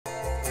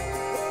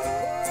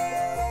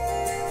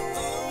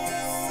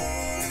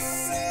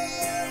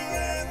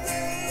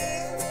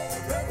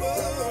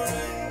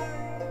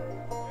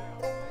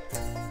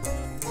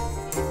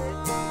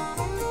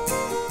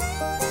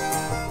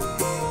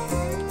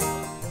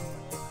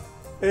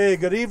Hey,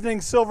 good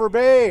evening, Silver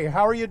Bay.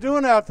 How are you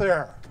doing out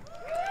there?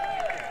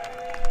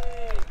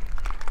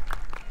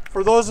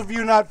 For those of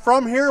you not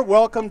from here,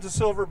 welcome to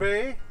Silver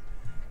Bay.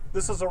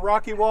 This is a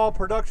Rocky Wall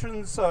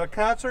Productions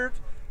concert.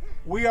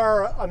 We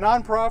are a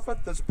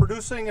nonprofit that's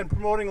producing and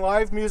promoting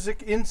live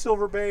music in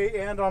Silver Bay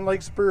and on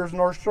Lake Superior's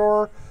North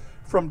Shore,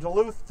 from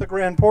Duluth to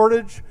Grand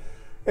Portage.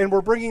 And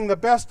we're bringing the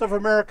best of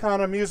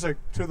Americana music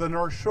to the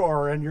North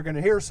Shore, and you're going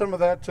to hear some of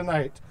that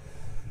tonight.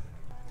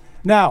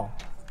 Now,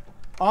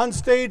 on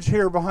stage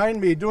here behind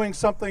me doing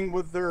something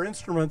with their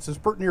instruments is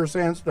Pert Near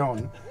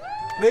Sandstone.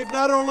 They've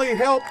not only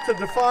helped to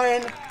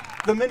define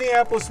the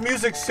Minneapolis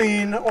music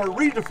scene or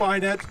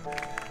redefine it,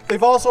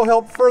 they've also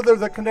helped further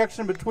the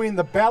connection between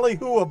the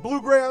ballyhoo of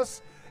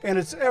bluegrass and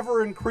its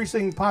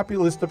ever-increasing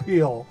populist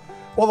appeal.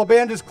 While the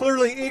band is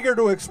clearly eager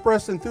to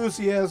express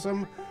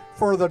enthusiasm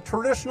for the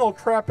traditional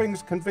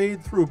trappings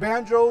conveyed through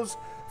banjos,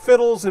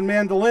 fiddles, and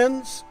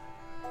mandolins,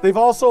 they've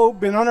also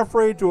been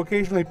unafraid to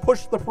occasionally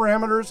push the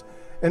parameters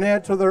and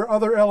add to their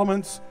other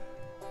elements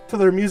to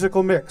their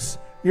musical mix.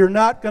 You're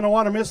not going to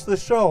want to miss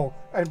this show,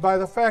 and by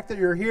the fact that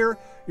you're here,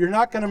 you're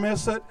not going to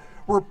miss it.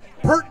 We're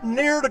pert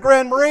near to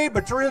Grand Marais,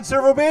 but you're in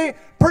Silver Bay,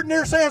 Pert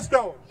Near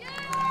Sandstone.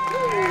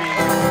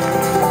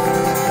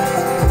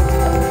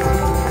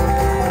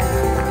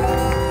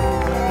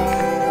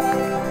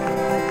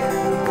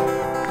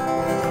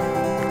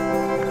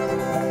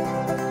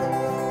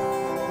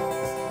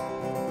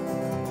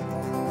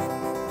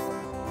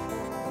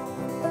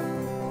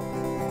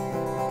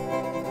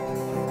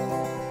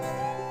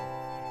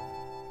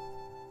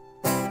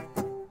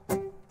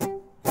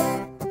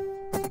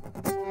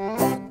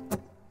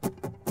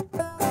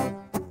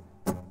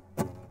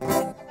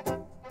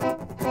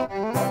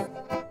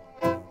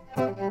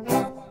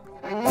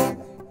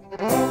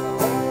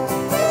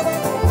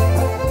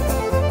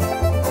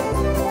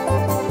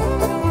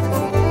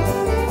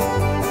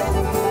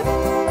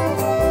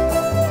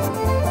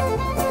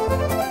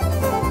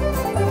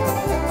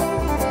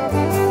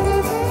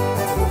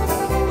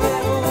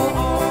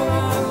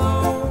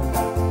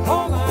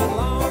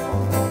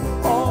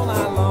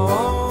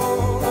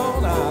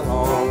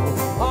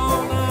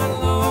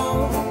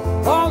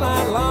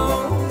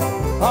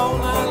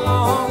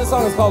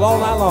 Called All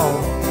Night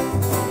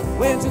Long.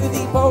 Went to the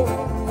depot,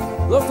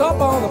 looked up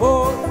on the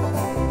board.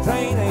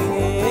 Train ain't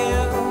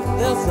here,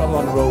 there's trouble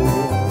on the road.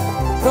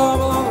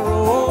 Trouble on the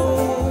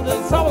road,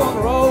 there's trouble on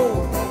the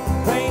road.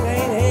 Train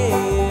ain't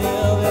here,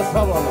 there's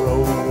trouble on the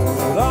road.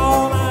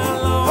 All night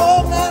long,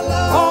 all night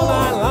long, all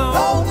night long,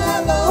 all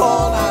night long,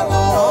 all night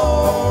long,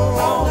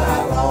 all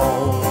night long, all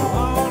night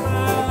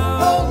long,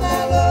 all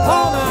night long,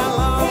 all night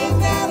long, ain't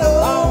that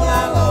all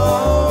night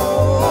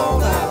long, all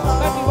night long.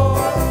 Back you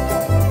boy.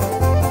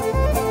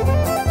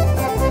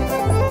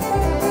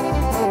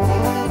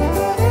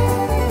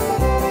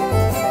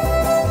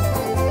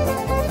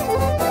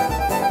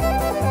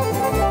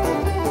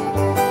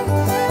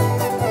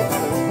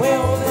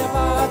 Well, if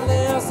I'd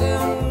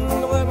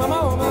listened to what my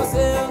mama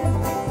said,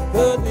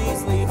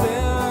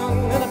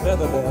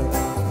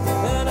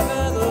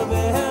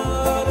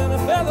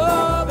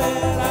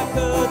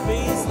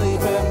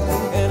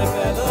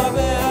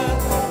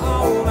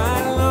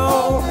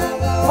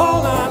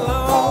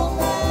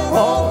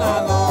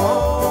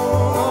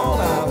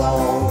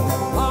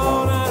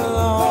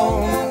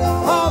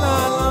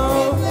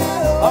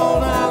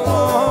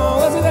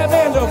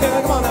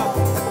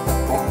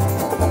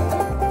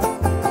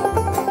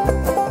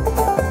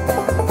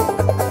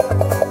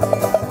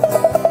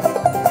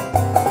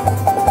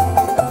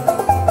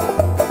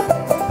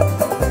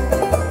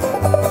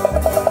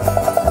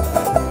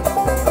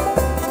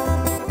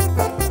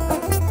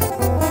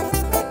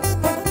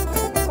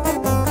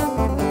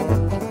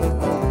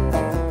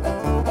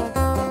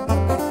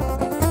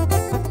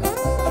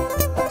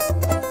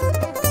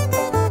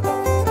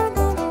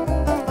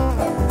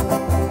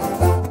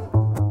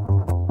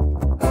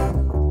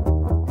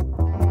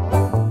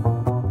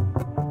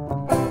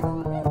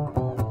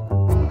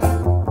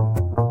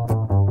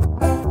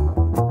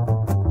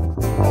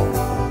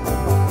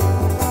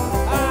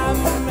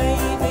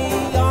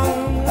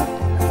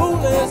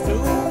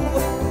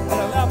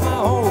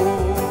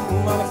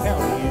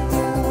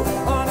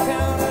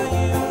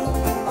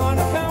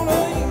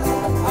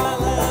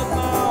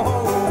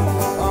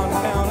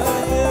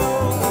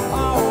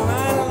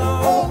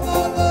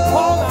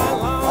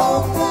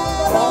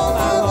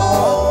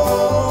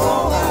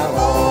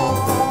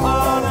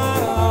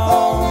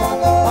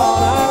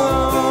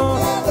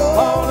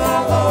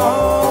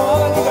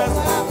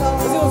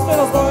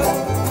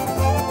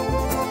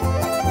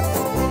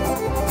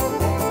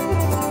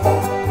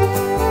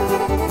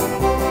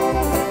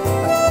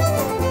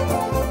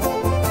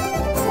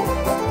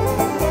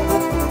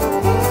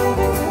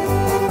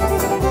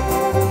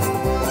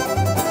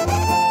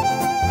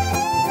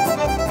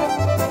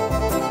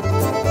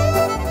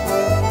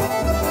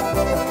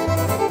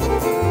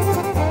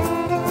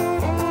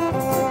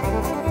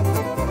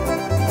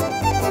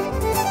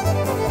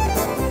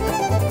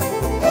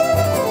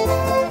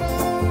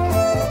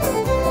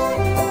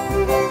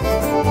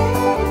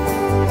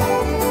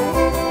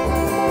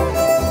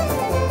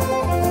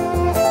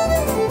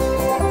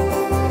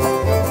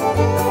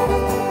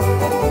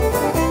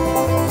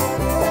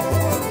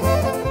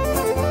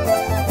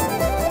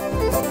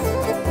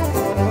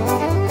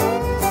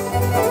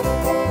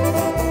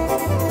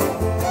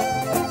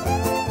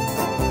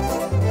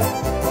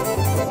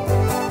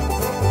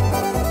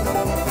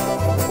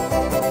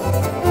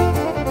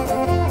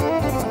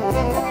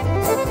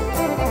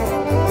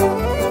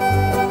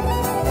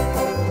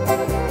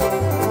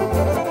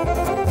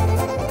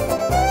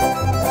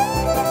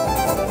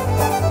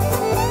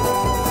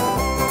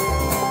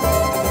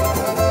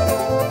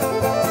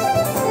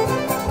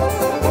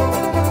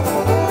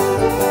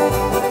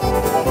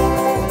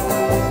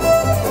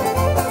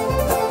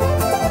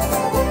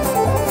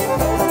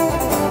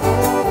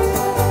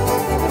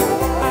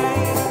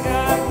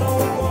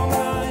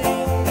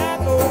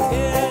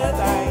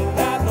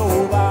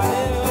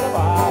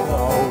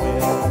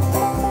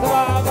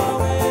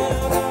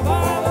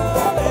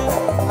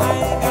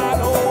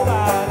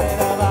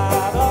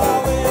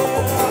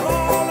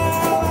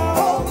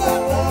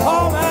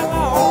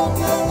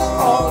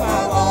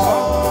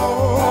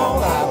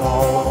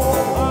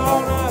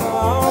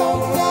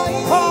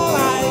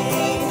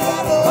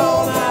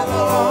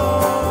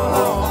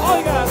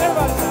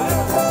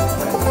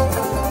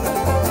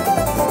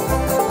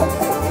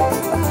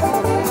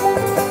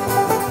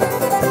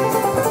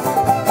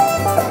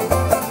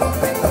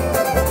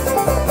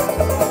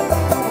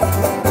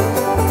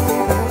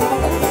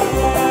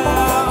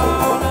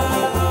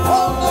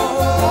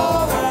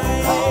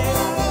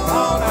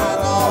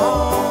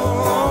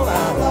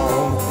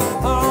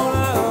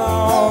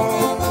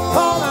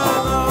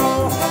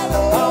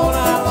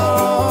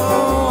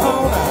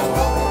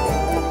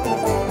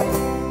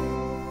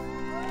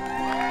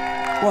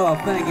 Well,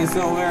 thank you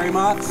so very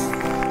much.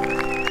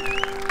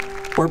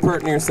 We're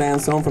Pert Near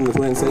Sandstone from the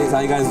Twin Cities. How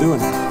you guys doing?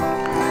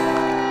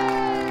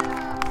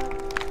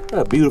 What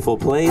a beautiful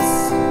place.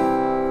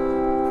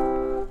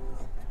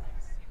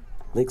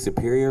 Lake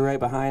Superior right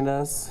behind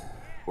us.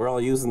 We're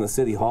all using the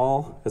City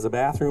Hall as a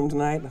bathroom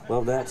tonight.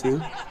 Love that too.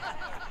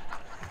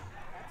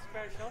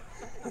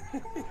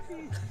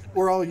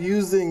 We're all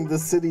using the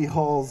City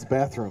Hall's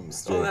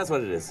bathrooms, Jay. Oh, that's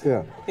what it is.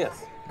 Yeah.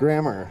 Yes.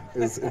 Grammar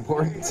is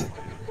important.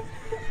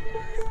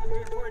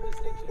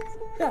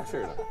 Yeah,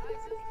 sure.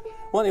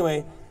 Well,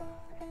 anyway,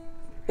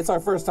 it's our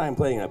first time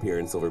playing up here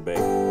in Silver Bay.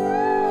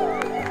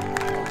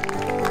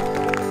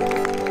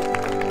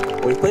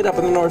 We've played up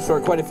in the North Shore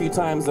quite a few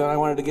times, and I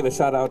wanted to give a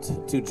shout out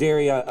to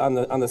Jerry on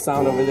the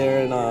sound over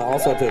there, and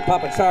also to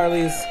Papa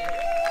Charlie's.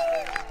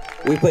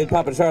 We played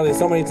Papa Charlie's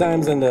so many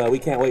times, and we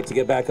can't wait to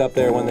get back up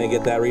there when they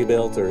get that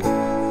rebuilt. Or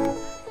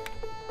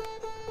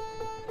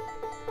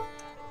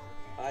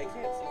I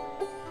can't see.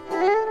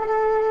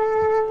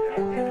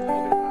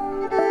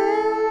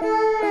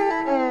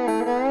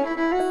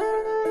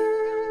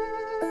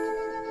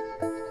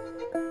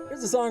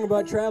 Here's a song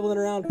about traveling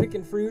around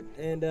picking fruit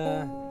and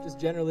just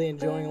generally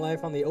enjoying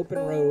life on the open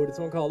road. It's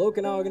one called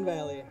Okanagan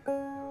Valley.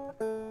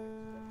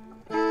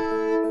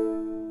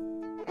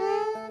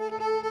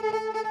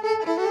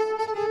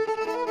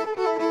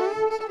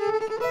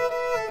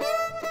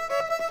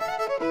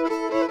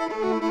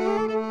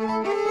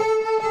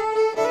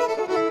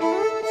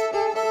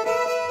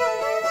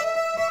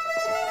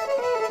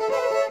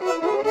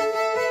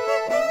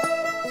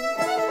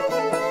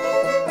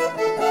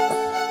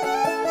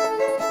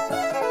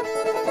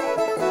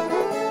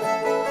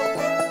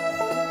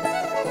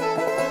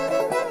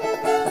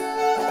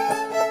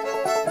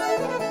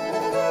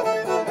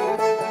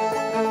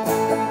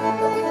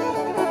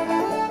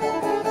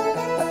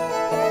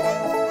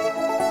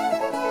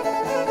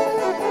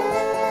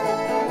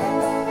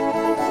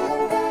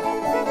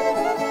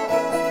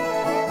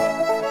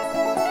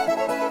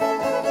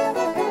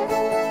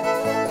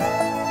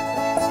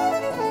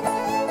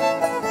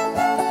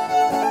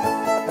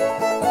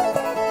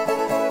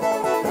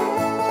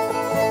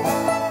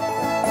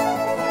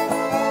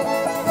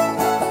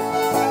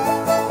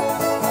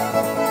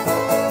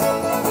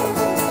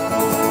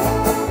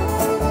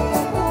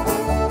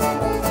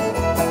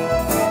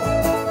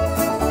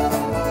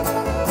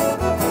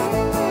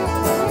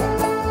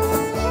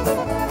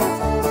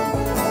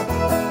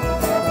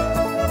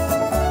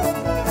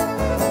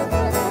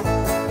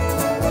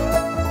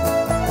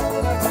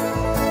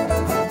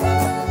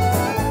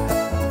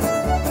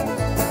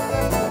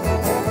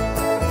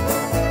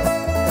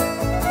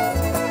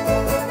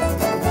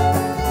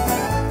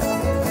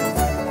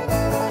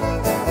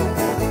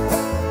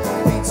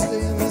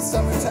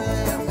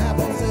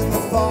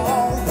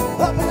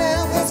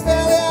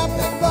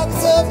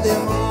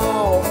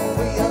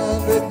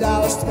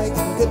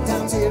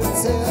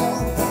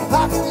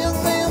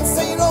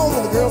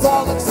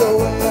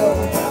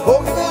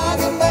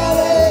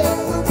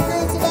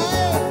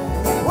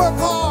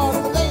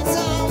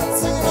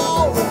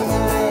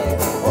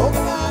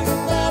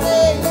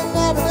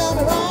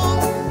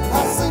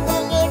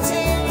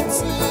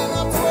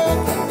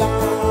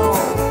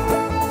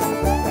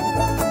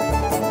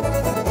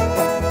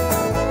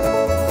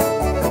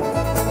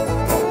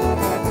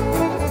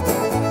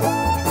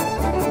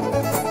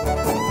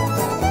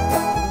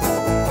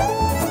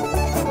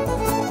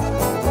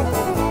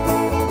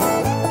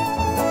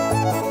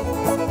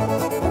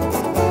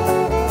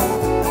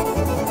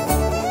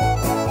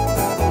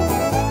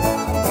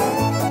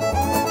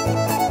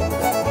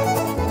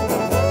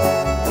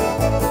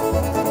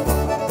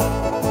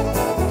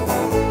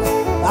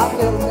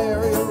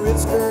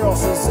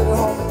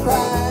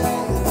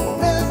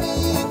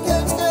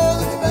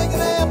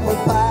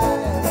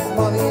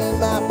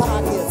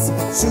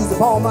 Shoes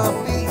upon my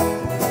feet.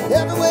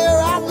 Everywhere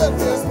I look,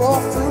 there's more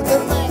fruit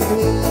than I can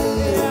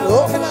eat.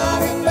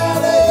 Okanagan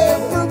Valley,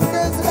 fruit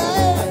because of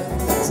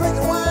that.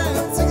 Drinking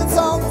wine, singing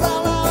songs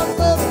out loud and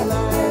living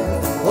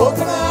life.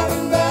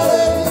 Okanagan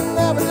Valley, you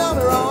never done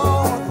it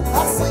wrong.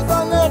 I sleep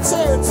under a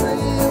cherry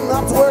tree and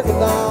I'm working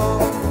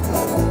on.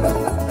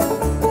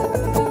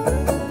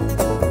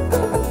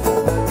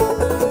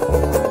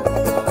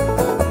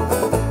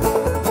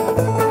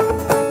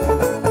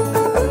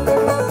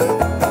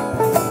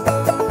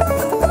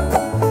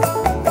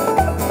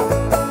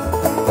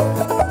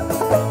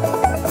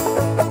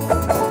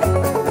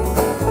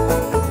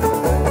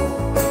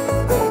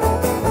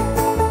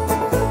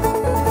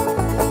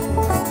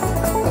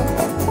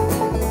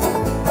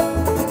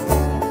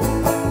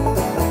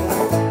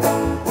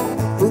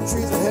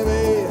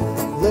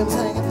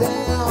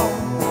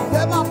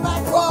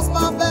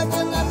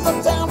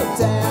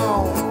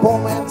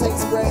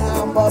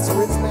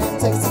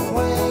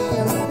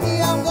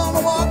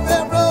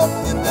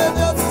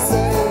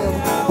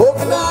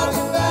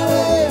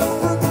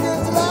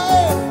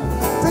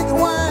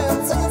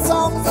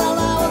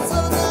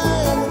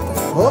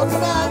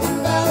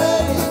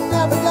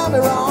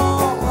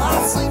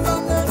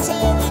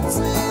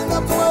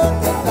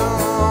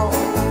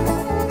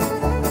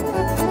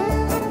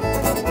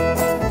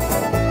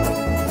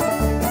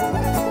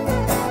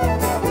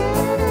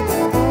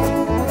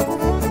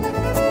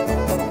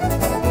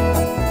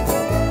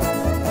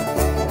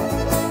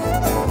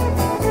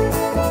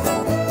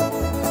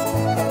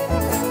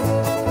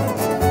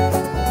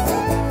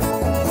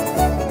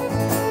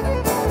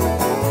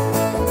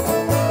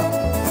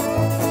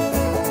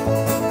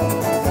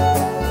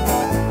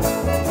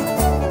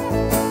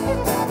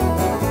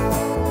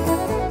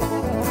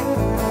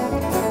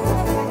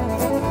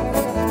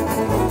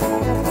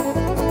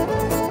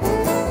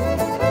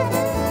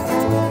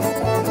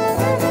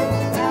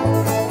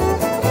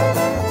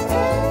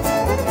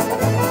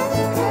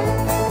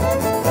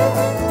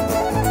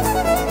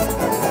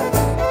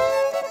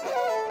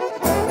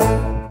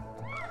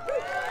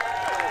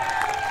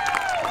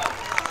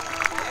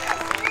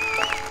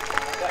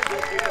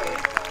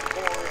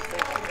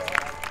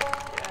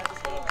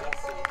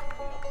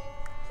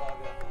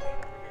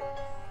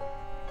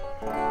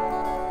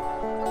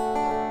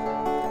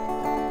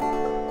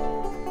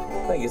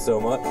 Thank you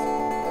so much.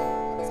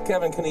 It's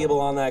Kevin Knievel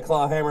on that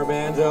clawhammer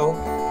banjo.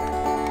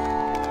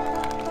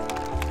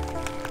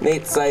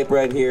 Nate Sipe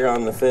right here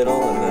on the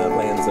fiddle and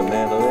playing some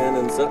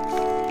mandolin and such.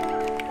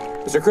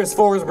 Mr. Chris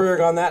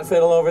Forsberg on that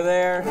fiddle over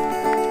there.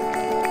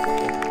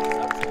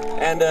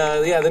 And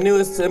yeah, the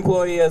newest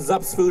employee at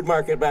Zupp's Food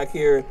Market back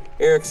here,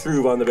 Eric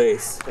Struve on the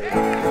bass.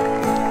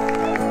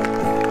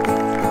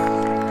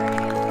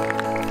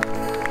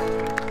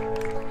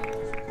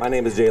 My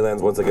name is Jay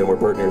Lenz. Once again, we're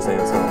Pert Near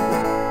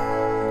Sandstone.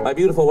 My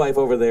beautiful wife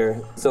over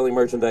there selling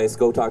merchandise.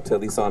 Go talk to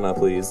Lisana,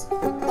 please.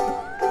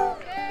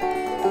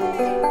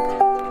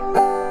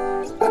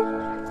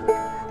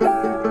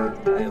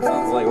 It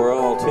sounds like we're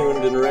all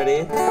tuned and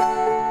ready.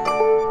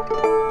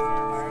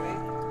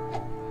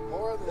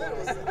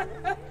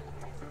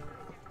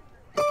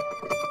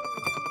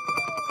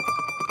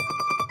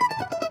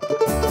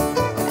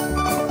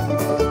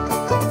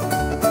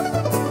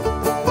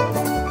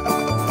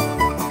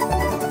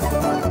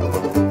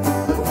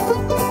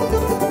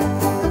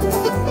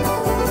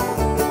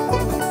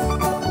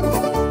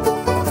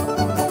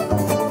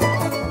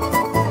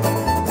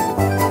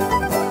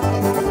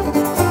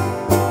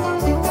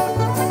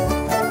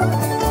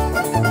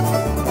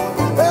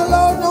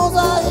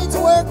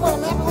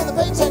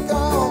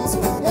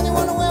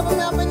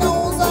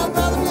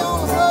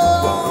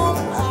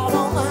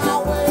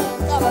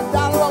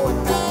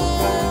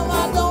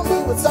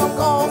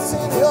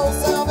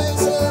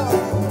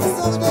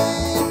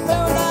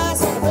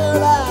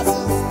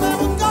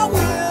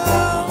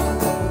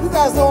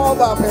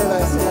 About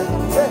paradise.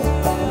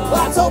 Well,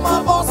 I told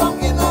my boss I'm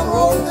getting on the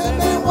road. Hey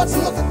man, what you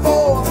looking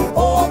for?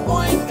 Oh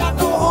boy, ain't got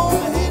no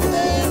home. Here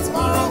today and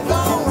tomorrow I'm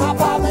gone. Hop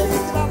out, ladies,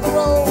 get out the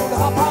road.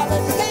 Hop out,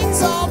 ladies, can't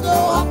solve no.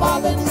 Hop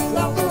out, ladies, get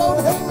out the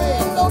road. Hey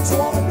man, don't you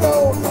wanna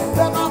go?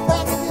 Grab my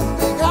pack and get a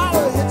big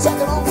holler. Hit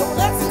checking on some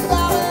Lexus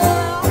dollar.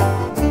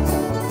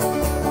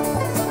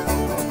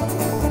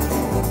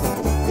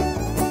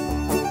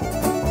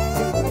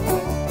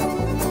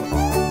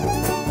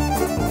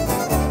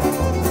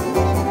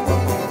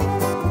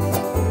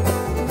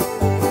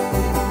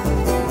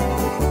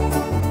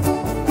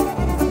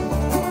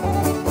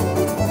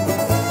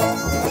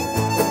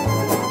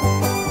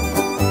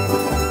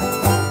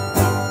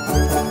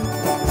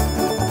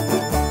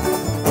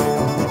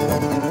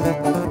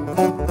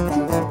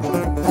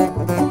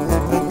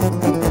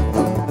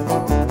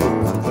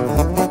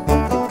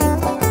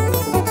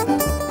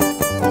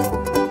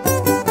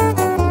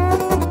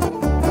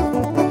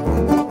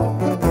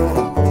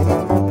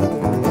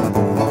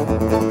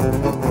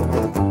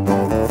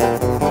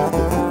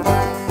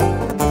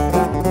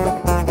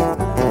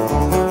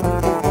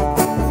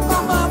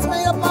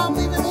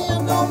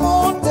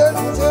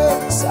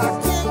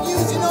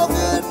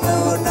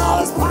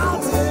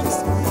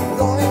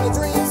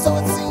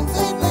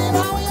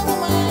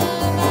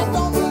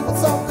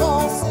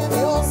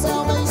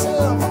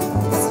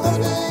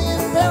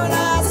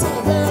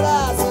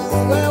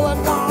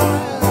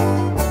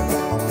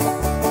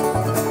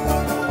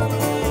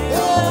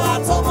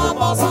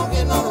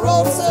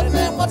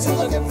 What you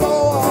looking for?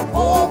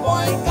 Oh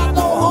boy, ain't got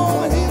no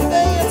home. Here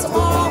today and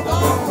tomorrow I'm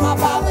gone. Hop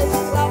out, ladies,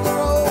 get out the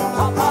road.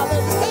 Hop out,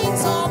 ladies, can't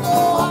solve no.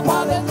 Hop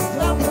out, ladies,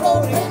 get out the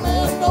road. Hey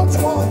man, don't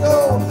you wanna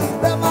go?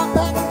 Grab my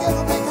pack and give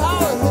a big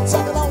holler. Hit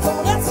checking on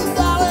someone else's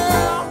dollar.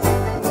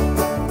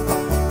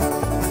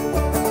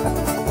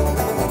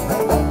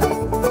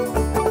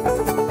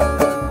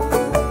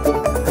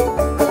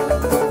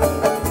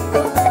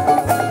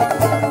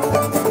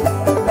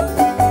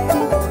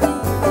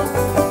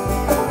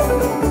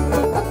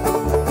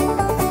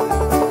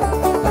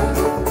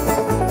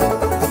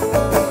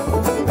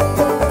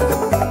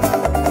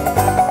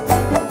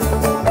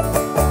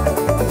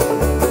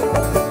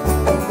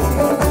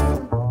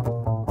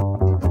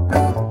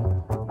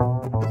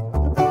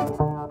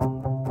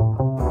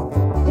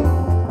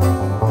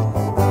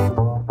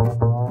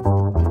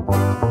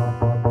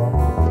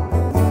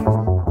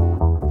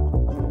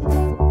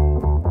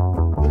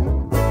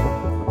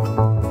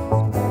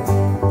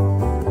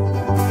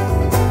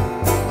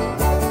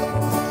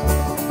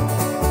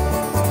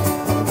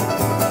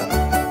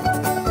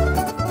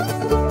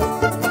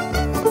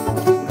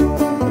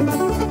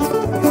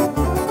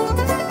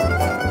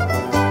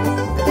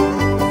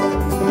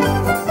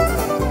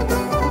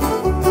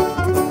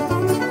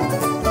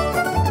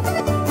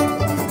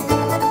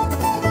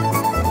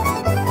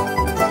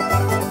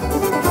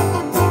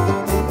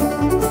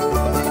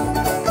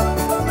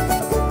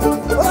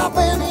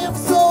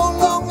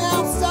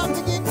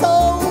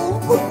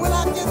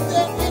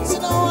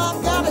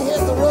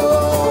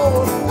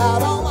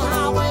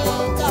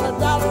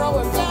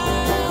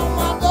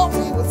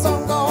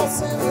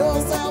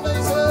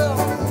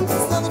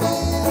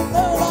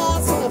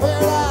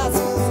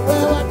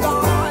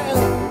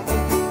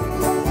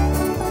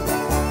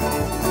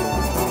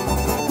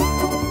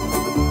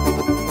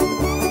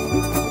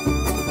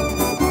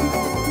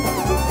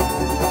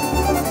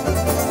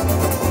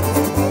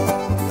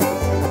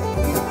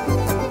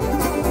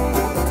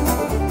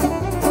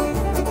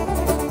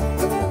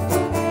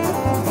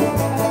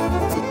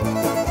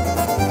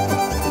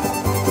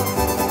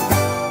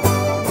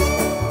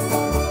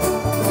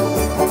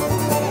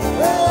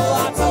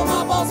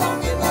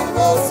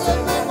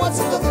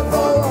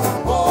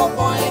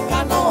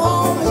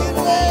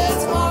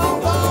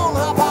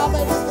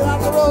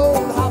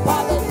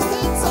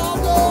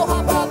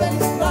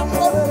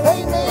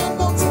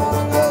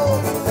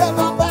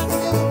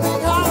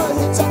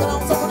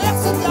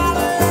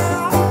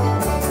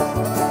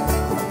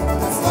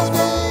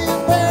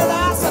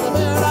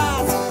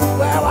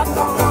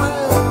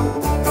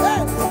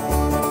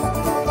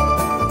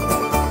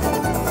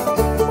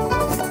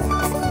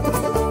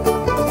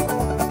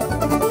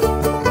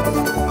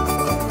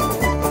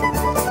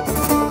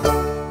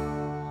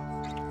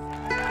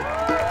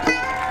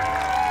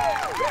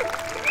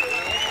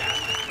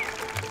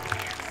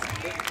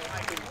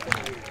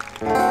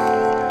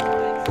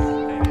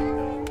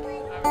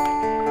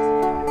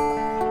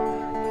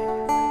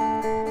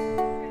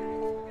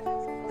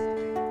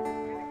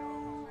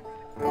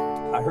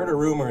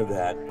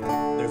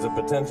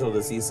 potential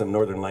to see some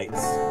northern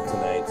lights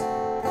tonight.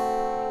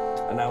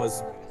 And I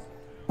was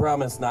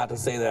promised not to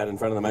say that in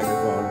front of the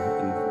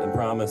microphone and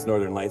promise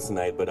northern lights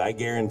tonight, but I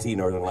guarantee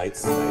northern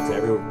lights tonight to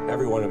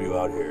every one of you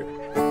out here.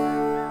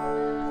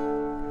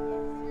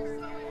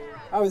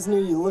 I always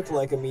knew you looked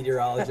like a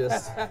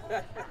meteorologist.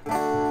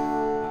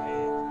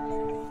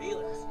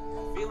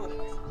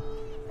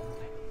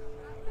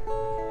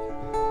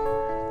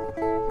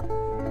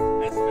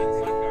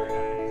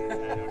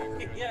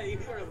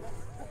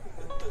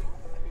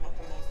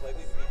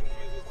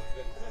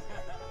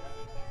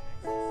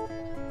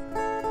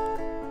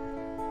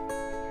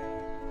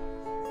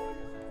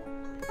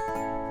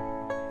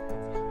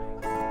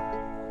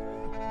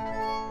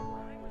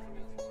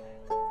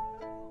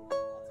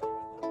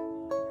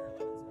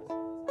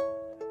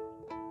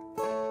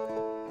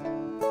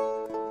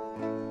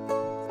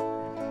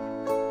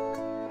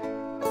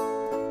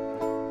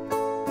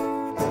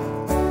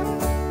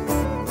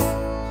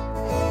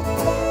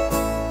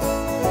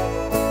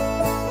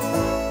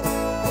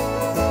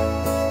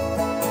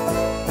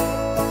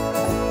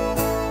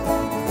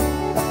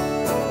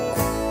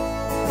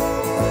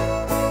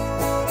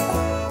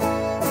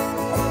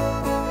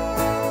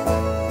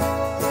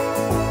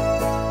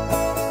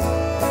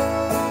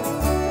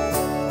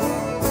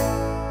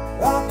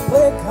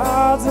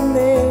 cards in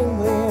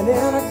England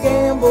and I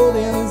gambled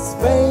in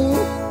Spain.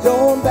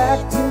 Going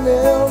back to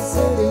Mill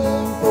City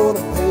for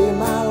to pay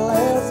my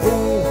last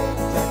game.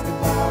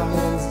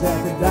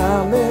 Jack of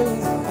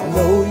diamonds, I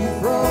know you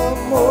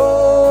from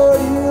more.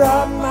 You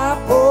rob my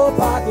poor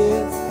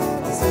pockets,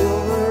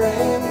 silver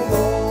and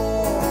gold.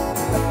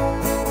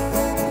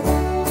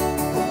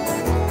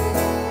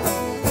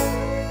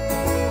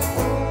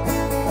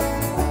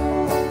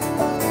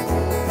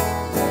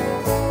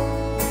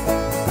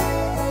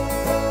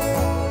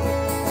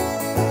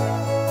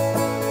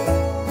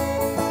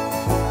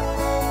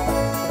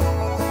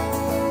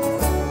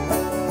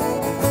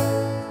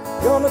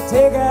 Gonna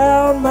take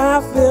out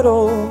my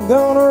fiddle,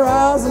 gonna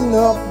rosin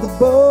up the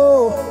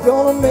bow,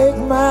 gonna make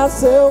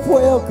myself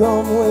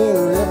welcome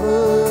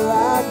wherever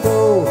I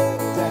go.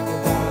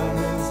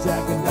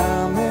 Jack of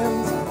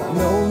diamonds, I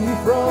know you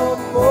from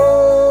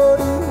more.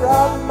 You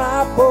rob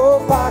my poor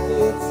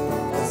pockets,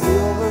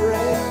 silver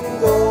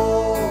and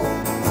gold.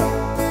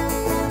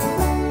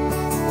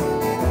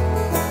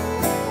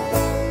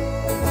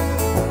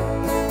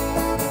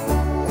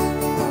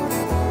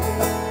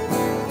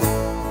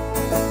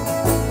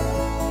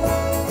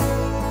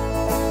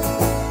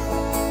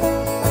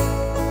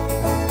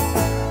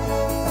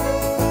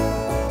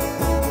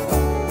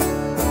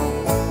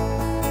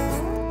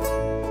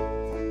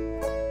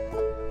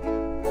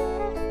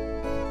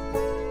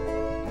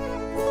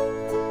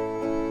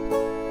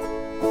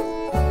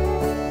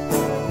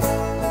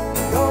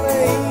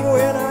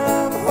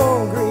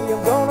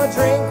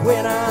 Drink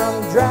when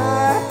I'm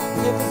dry,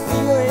 get the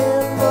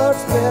feeling much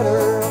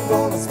better. I'm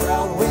gonna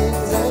sprout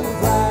wings and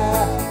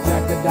fly.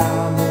 Jack of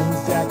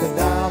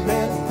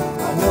diamonds,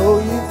 I know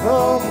you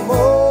from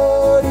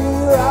more. You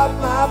rob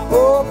my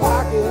poor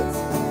pockets,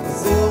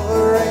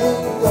 silver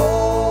and gold.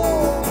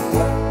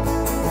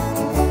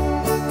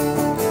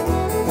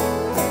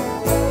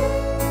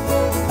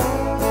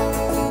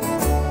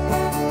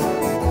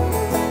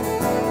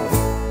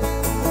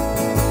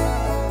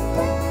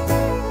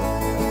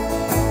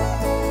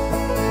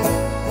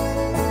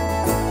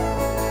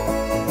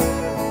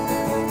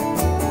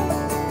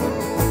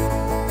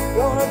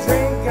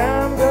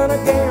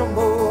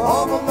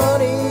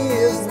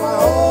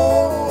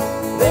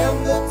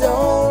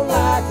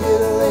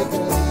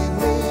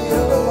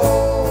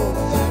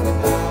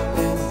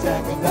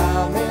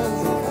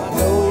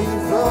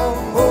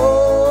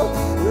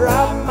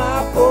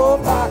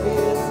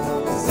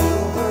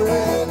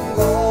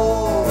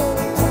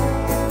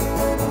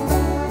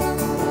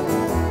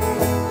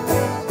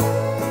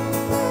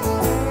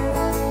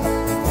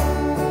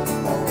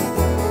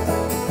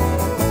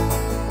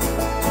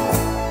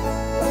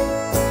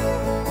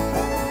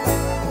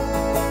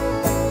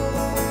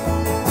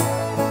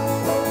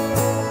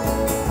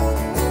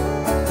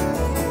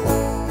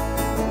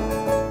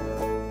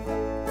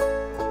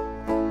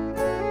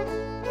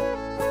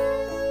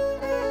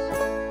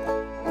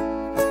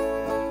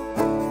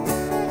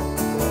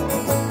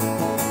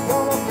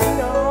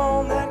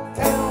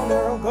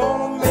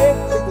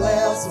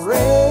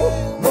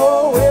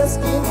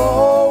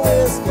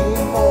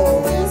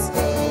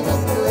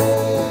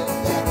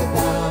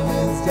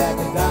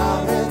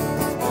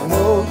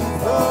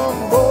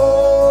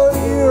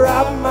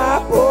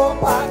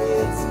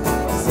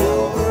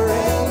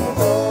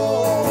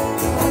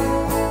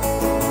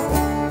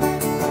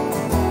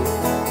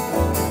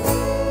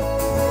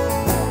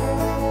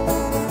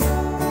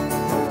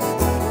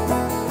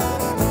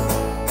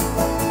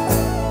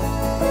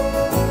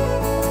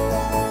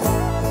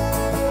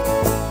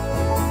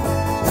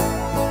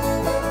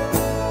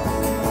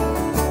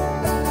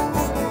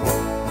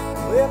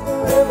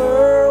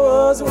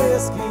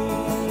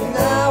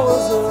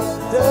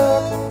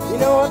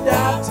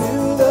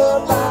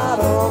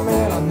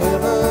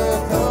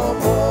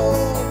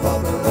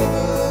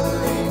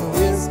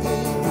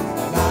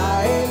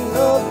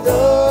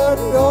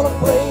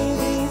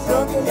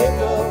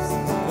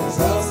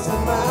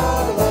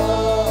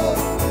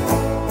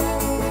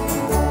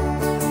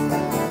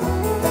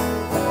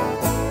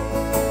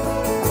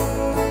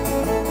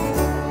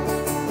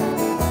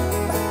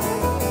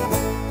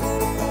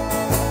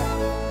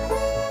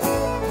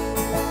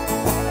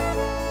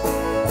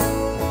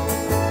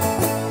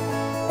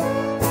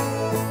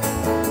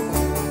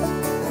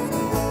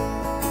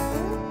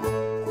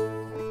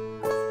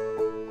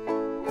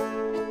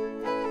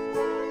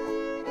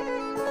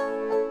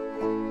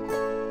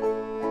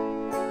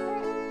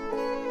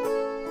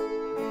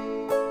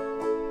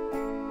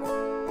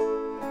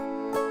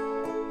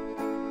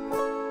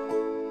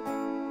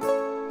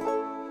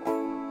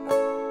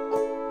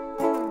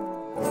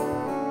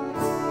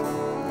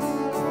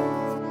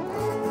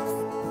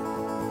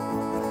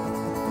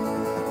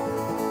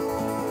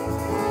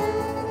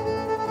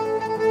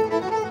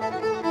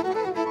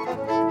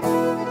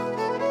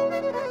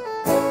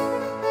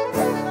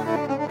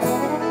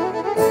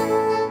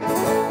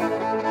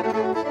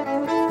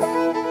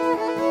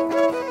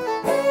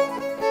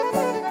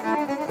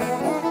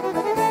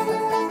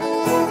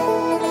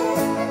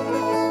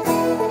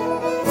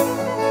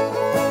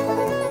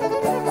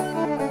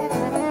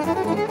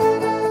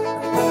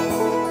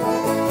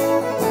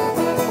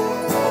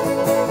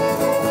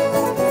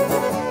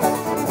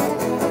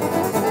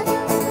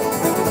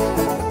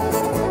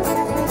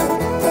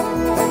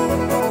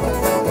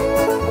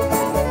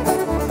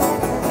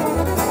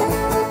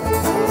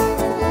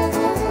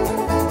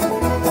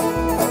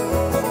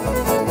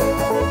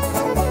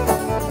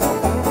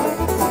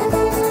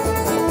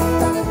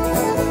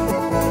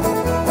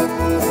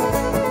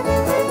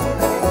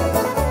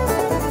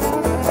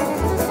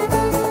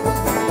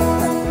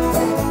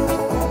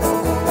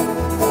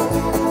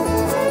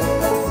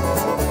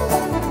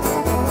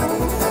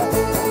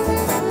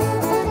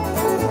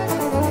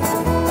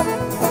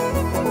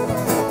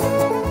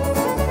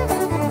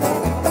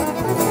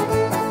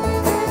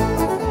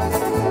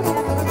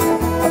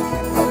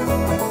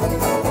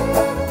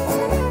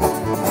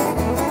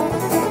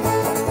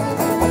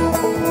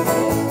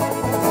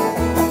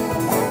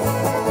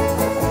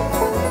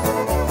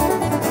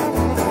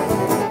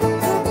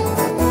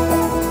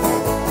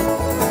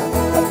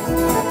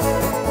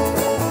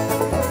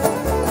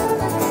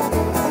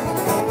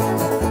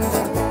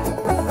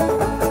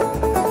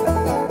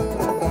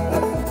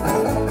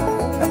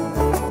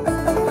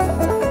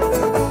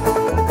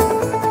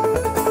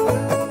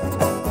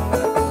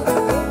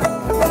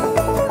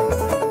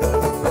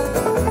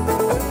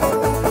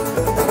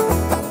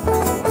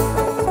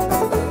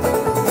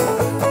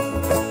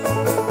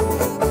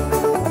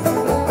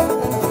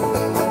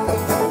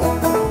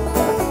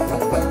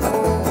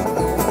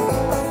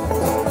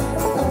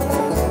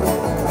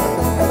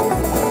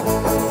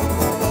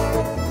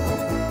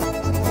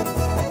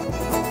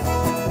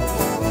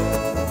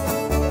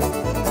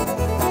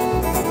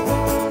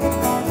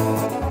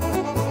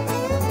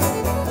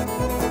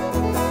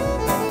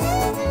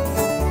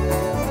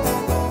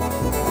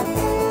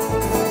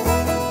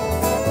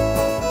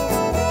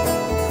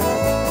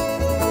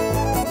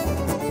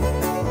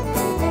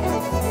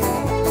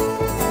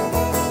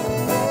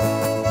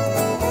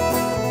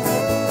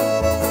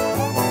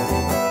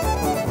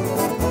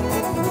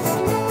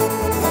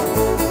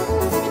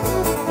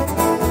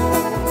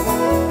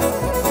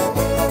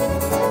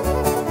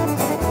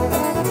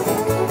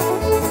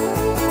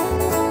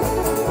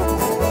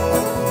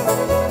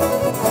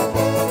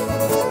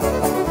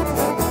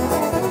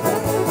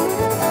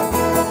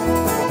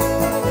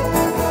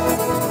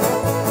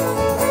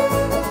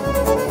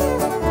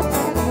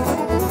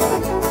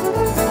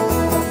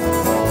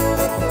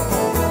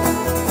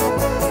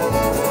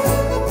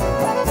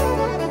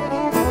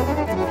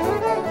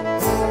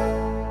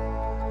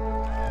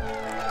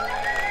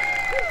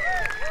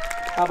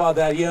 How about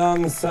that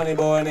young sunny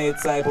boy Nate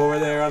Sipe over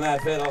there on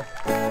that fiddle?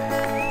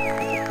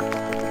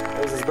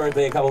 It was his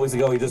birthday a couple weeks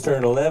ago. He just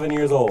turned 11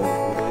 years old. Oh,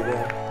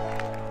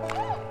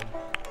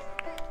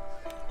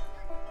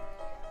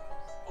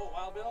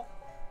 Wild Bill?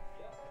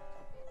 Yeah.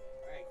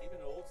 All right, keep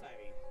it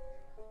old-timey.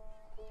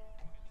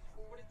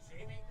 What did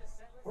Jay make this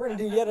set? We're going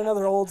to do yet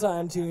another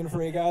old-time tune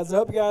for you guys. I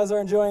hope you guys are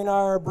enjoying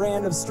our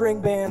brand of string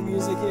band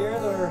music here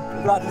that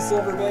we're brought to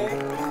Silver Bay.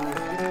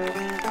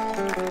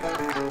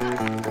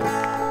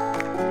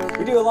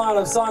 We do a lot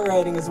of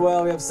songwriting as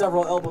well. We have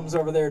several albums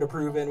over there to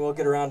prove in. We'll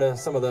get around to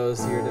some of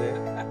those here today.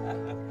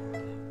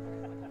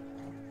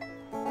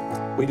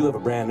 We do have a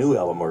brand new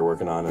album we're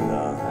working on, and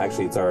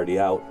actually it's already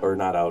out, or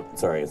not out.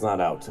 Sorry, it's not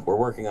out. We're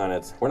working on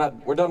it.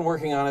 We're done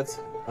working on it.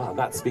 Oh, I'm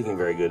not speaking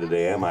very good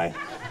today, am I?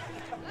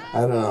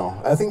 I don't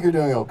know. I think you're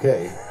doing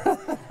okay.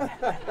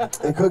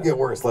 It could get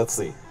worse. Let's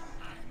see.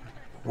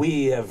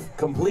 We have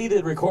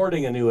completed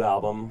recording a new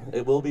album.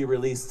 It will be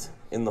released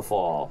in the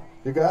fall.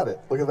 You got it.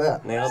 Look at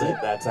that. Nailed it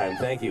that time.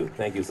 Thank you.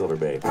 Thank you, Silver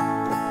Bay.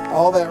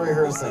 All that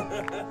rehearsing.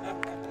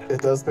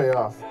 It does pay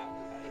off.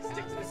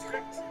 Stick to the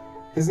script.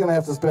 He's going to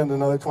have to spend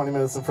another 20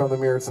 minutes in front of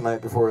the mirror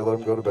tonight before we let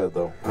him go to bed,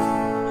 though.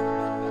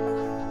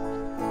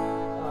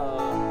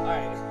 All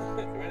right.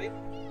 You ready?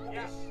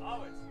 Yes,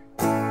 always.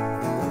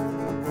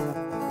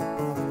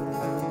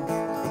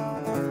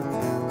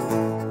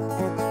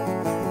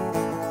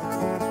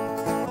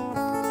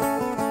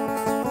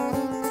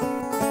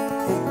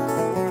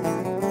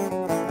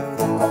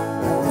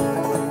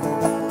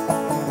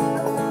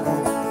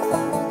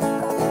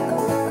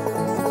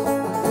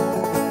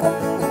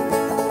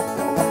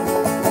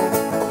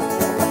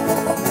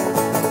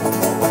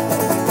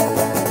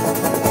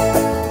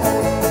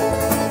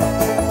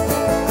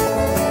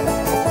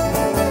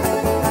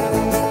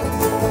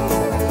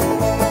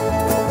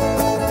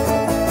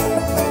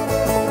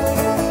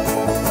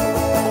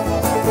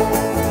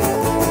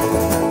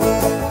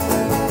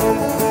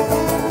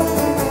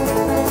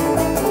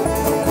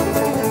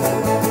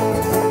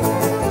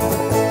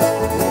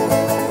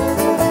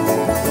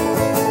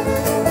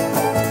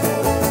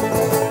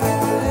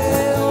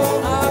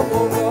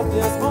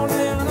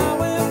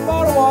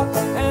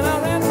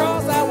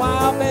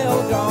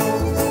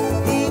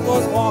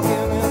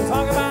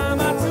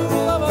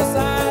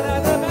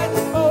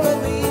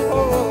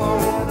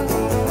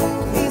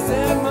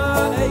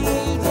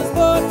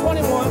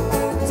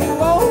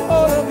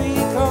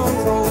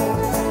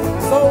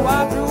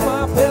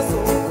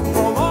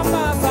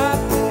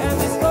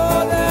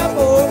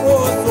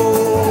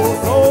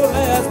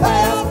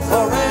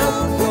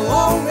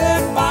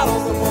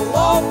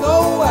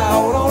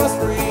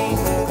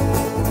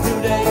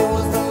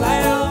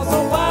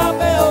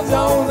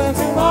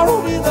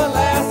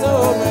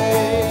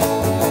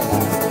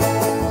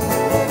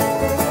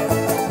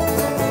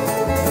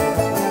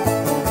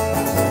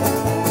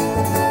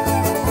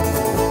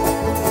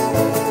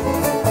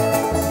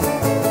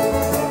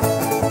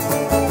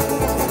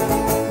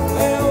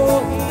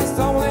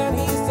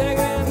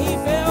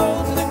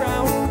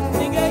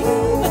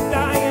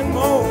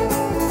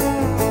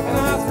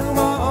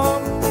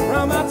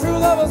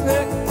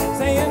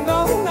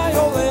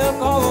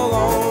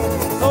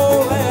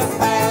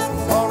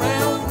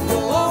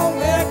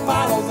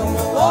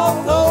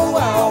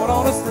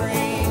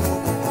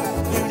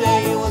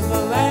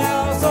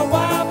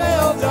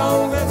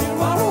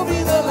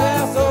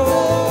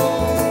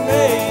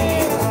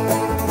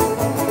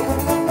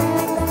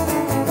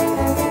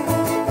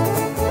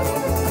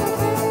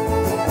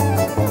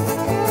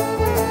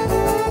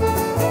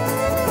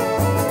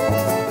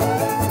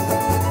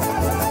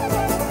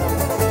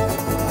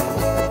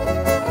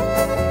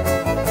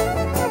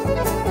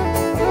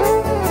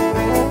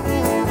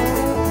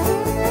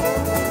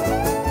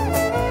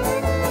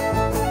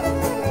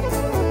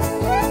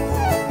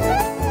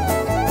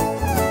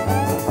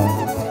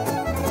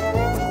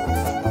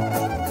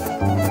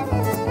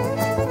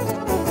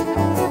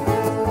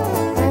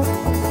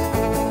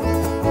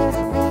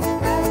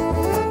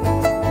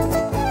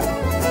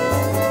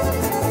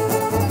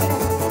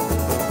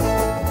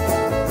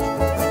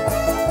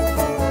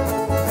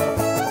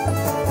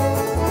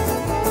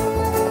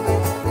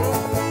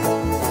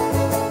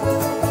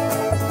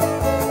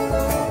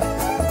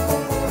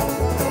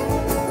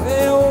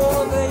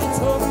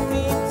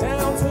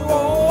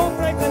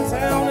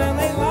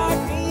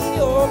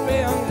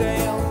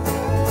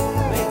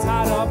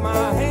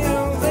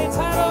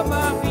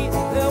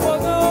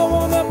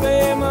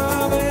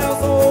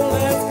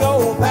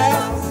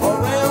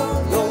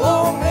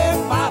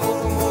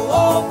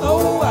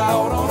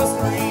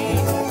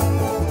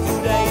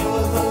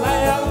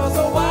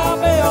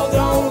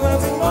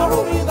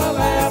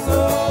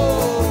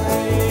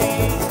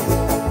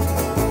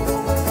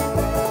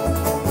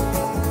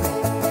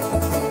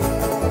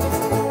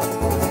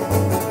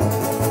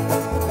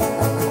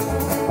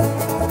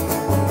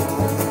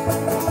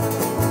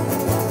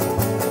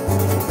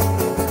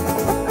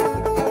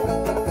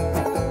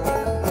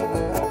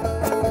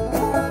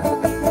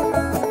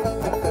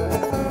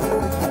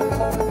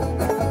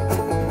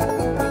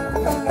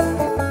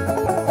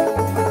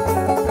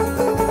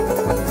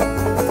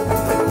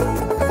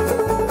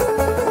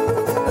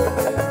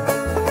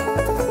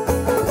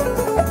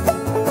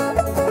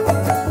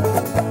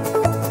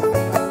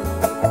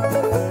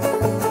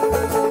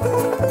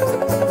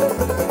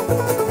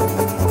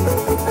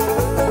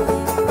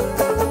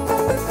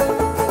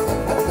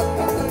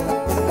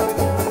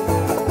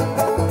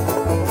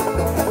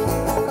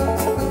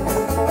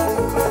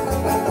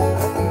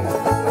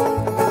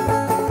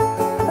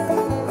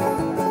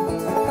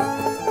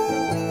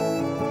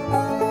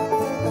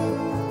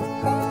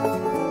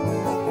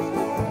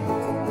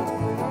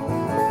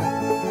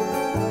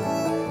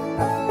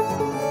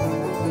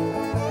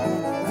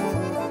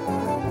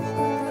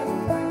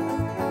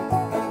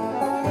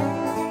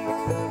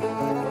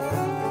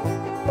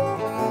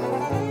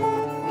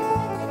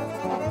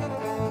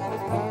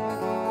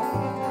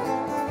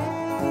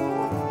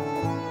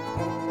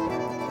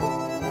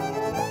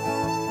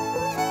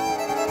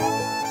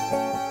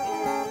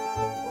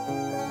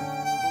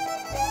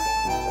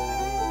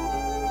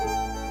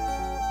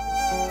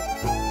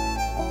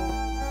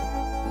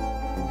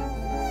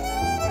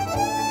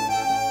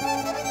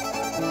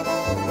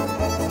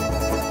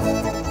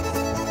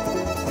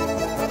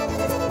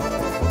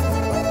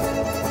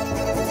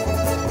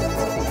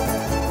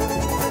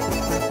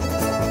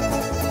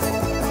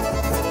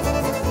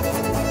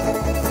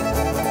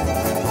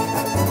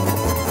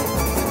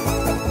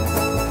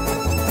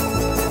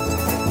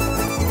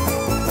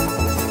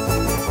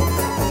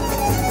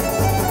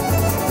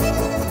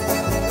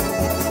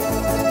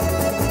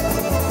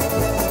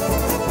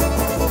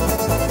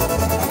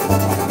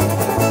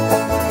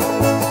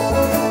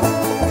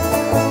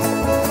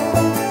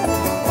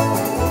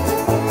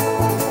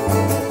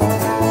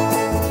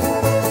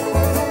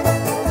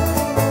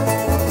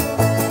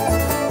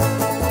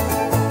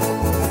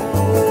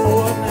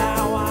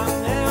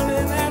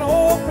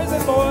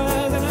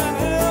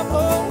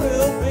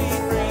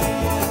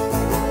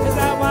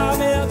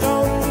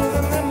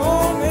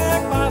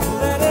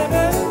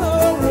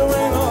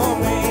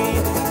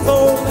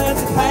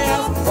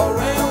 pass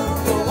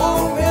around your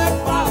long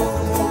neck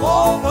bottles and we'll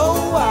all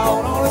go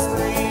out on the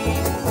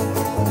street.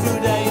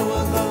 Today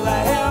was the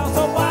last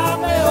of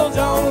Bill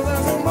Jones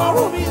and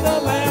tomorrow will be the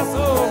last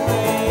of me.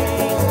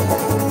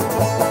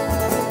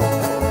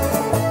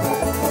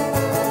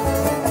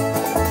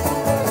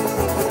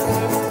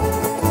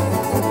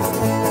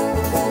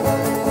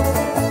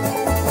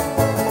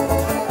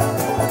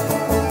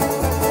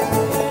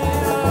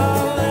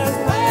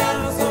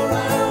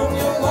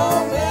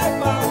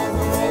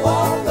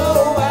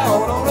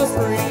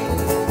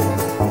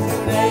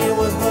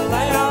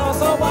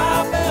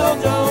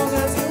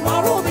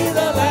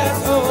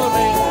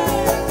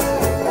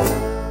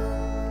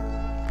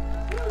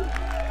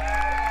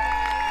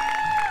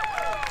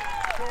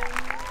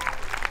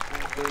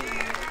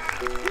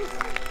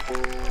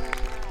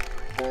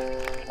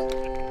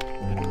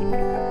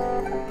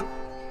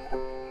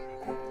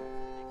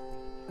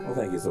 Well,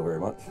 thank you so very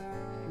much.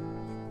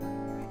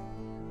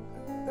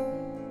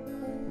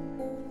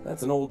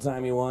 That's an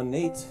old-timey one.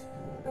 Nate,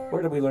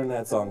 where did we learn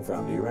that song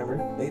from? Do you remember?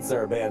 Nate's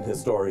our band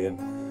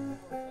historian.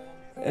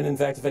 And in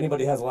fact, if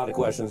anybody has a lot of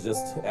questions,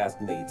 just ask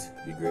Nate.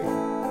 It'd be great. If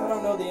I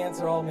don't know the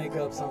answer, I'll make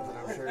up something,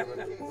 I'm sure.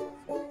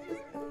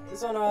 But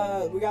this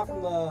one we got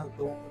from the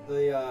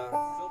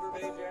Silver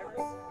Bay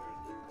Jammers.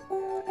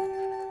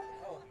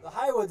 Oh, the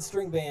Highwood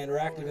String Band were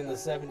active in the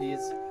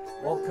 70s.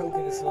 Walt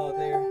Coken is still out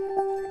there.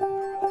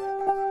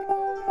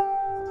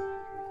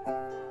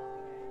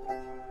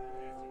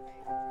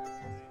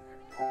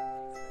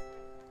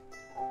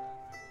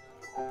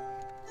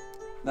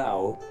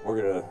 Now,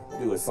 we're going to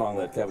do a song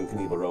that Kevin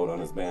Knievel wrote on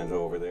his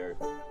banjo over there.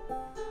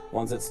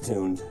 Once it's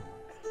tuned.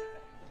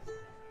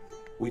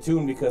 We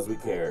tune because we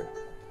care.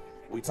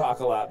 We talk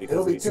a lot because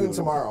It'll we be tuned tune.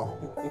 tomorrow.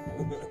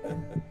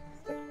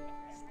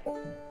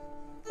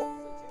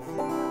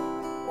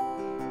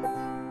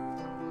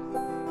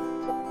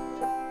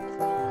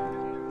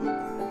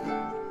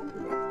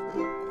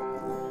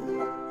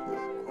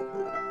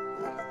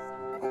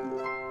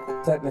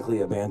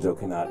 Technically, a banjo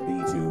cannot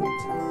be tuned.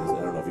 I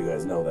don't know if you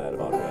guys know that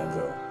about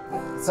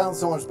banjo. It sounds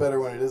so much better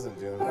when it isn't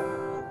tuned.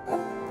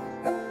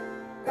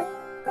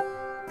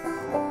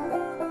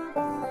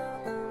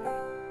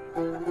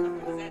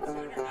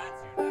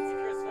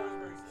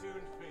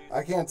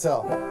 I can't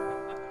tell.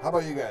 How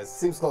about you guys?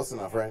 Seems close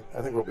enough, right?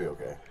 I think we'll be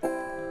okay.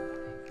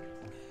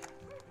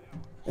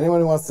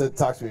 Anyone who wants to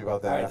talk to me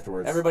about that All right,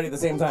 afterwards? everybody at the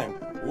same time.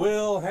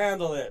 We'll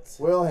handle it.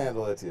 We'll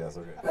handle it, yes,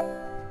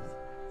 okay.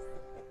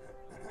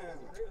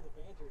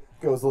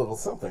 Goes a little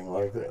something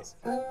like this.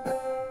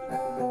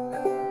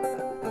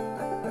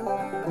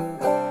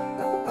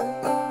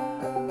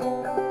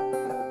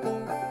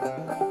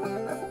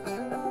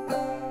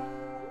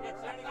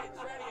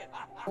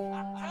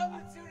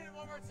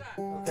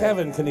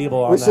 Kevin Knievel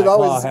on We that should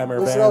always, clawhammer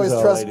we should banjo, always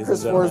trust ladies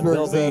Chris and gentlemen.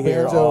 Forsberg's They'll be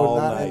here banjo all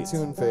not night. in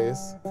tune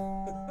face. I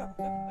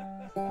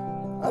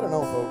don't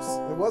know, folks.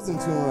 It was in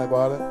tune when I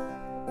bought it.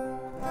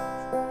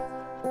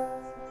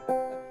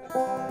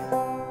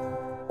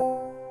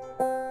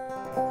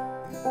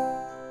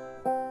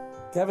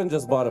 Kevin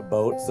just bought a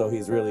boat, so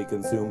he's really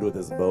consumed with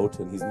his boat,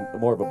 and he's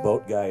more of a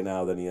boat guy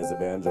now than he is a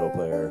banjo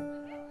player.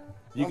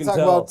 You I'll can talk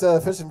tell.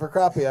 about fishing for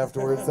crappie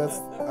afterwards.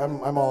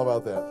 I'm all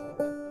about that.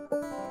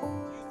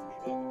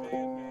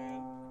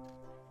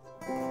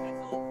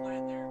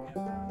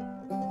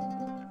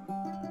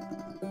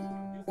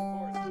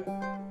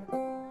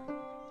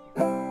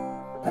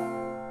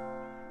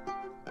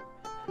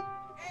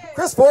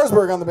 Chris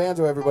Forsberg on the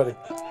banjo, everybody.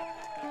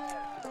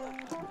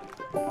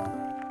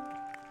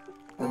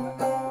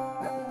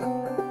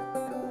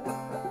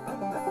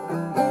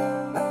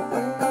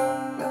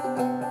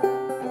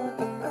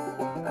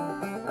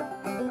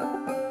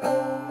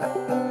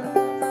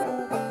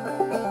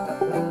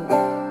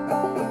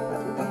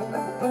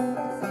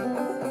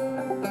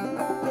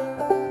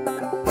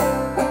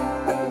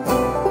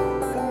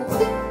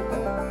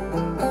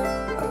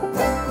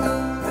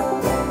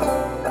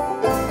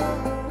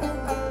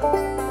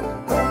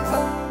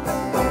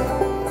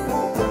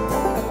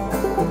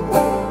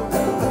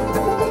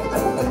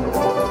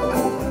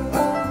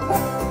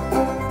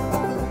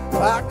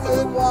 I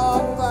could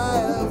walk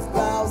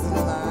 5,000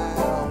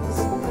 miles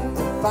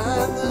to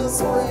find the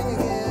spring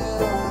again.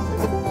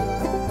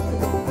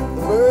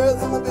 The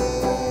birds and the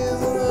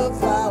bees and the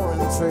flowering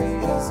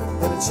trees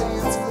and a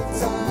chance for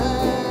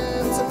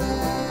time to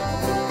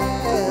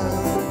mend.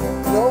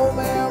 No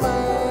mere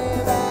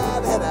mind,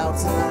 I'd head out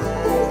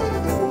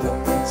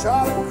tonight,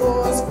 chart a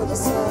course for the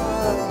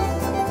sun.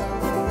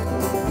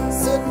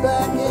 Sit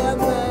back at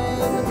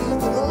night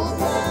beneath the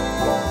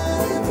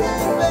moonlight and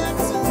think back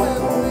to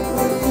when we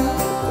were young.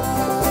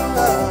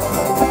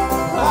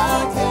 I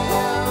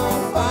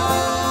can't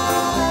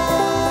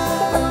find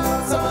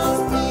some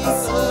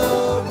peace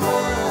of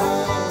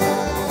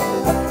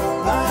mind.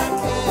 I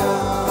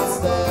can't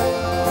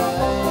stay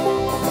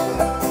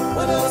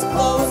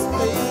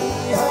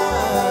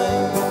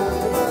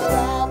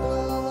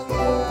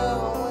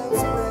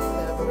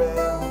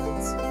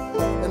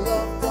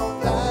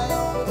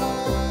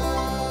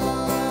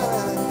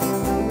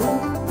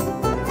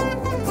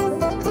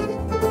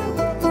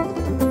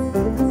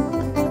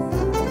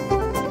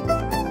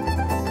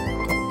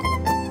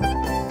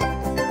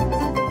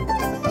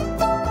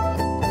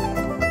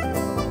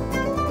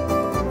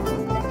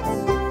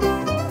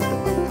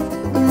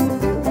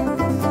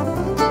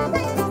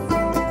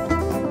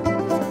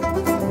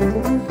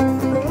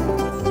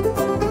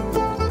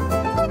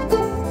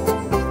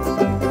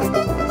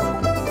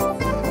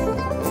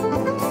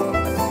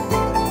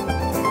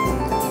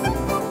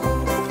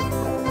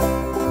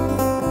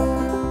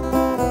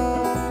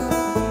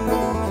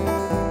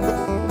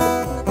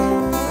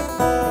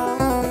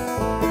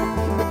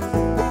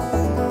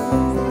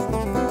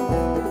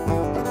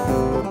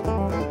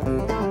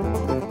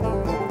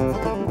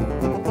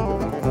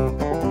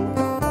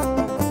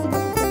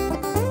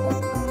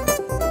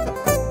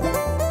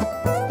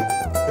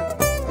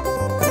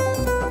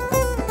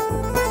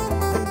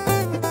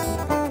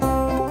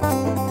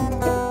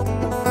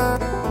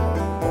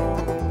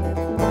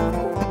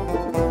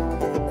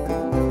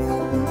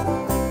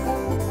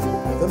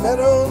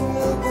meadows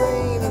new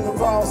green and the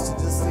frost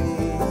just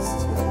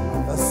eased.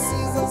 A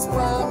season's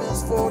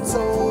promise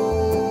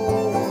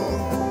foretold.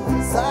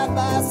 Side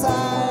by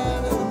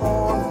side in the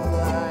morning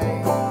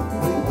light,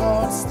 we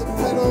watched the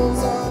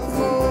petals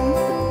unfold.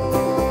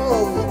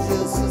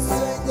 Just a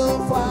single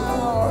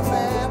flower in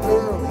that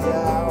early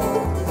hour,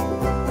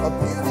 a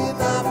beauty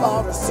not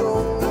bought or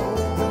sold,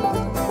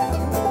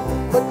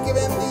 but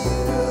given to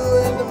you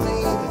and to me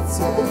to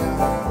tell.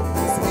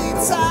 Sweet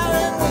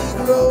silent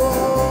Negro,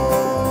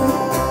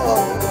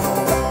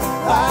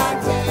 I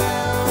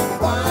can't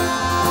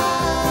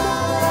find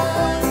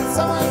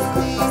someone's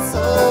peace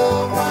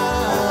of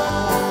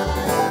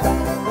mind.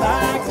 I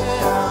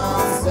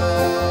can't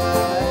stay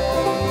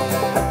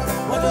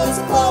when it's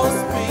close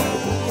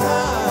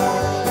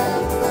behind.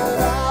 But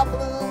I'll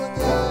bloom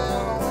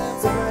again when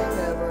spring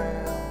never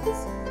ends.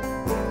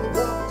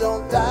 Love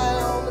don't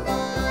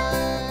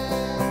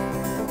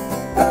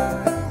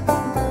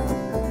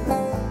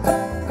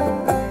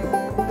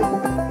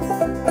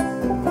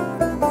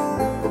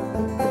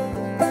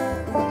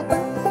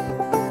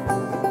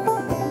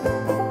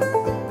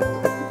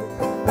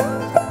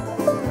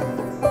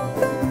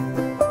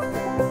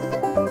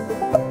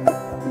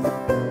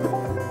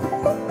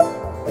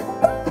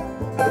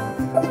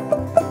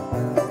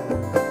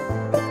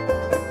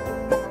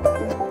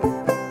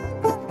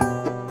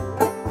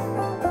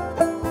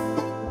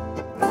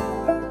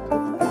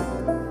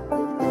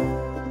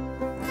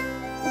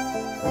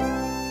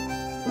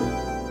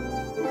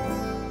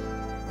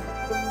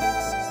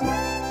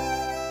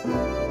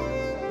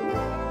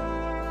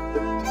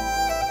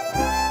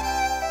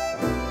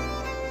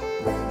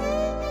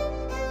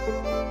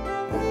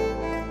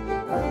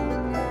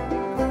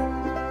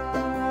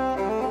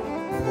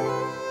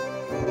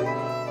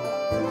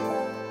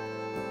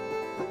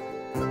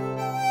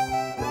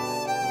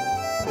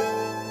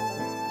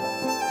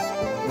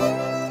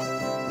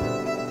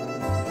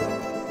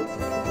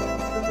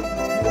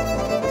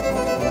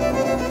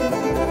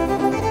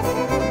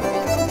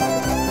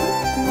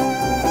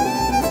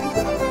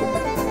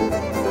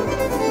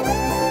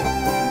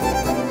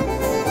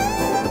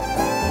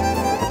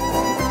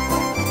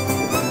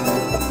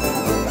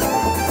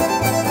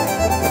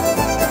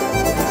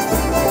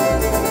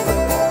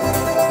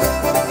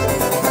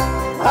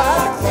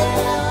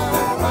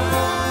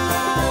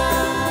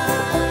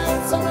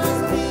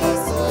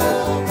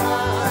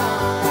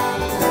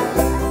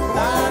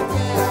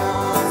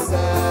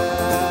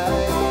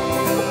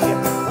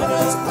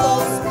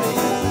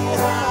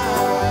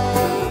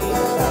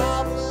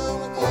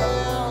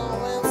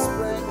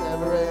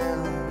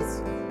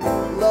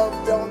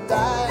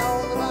on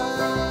the vine.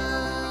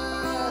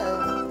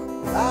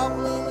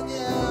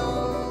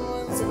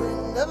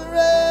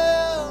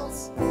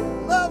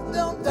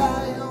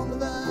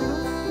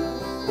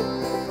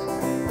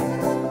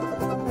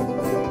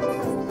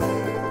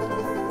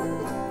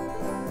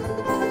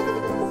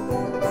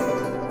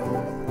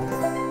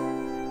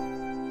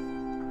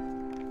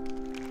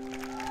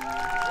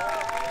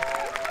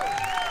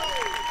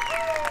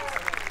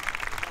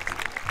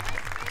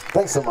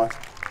 Thanks so much.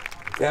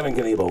 Gavin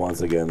Knievel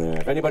once again there.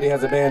 If anybody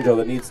has a banjo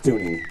that needs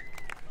tuning,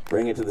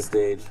 bring it to the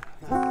stage.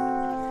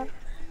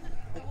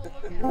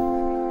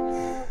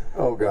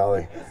 Oh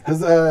golly.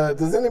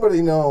 Does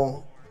anybody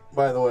know,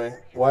 by the way,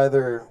 why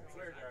there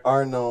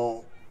are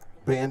no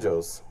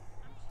banjos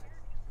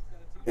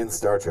in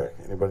Star Trek?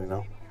 Anybody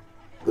know?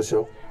 The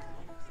show?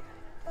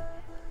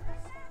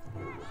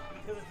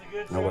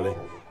 Nobody.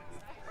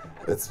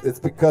 It's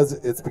because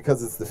it's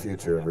the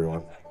future,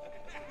 everyone.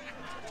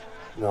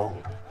 No.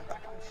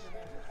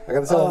 I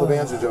gotta tell all the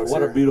banjo jokes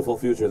What here. a beautiful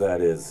future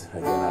that is. I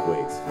cannot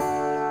wait.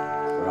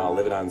 We're all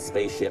living on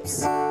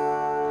spaceships.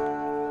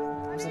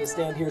 I'm just gonna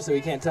stand here so he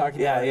can't talk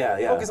anymore.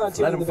 Yeah. Focus on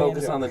tuning Let him the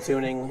focus banjo. on the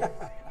tuning.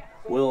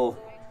 We'll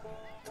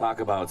talk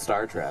about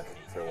Star Trek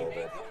for a little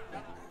bit.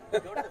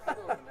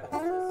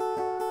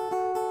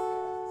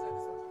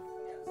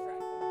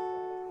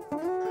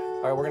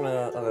 All right, we're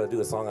gonna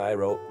do a song I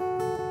wrote.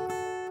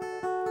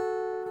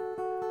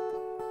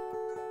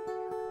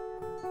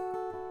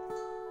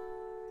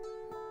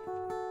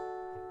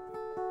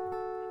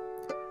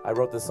 I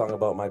wrote this song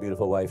about my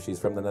beautiful wife. She's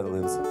from the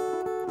Netherlands.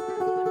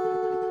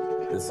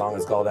 This song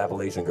is called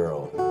Appalachian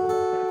Girl.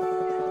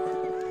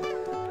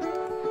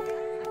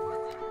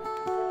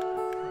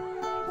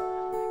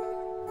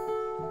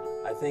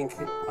 I think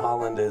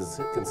Holland is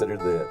considered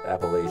the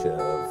Appalachia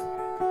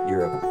of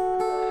Europe.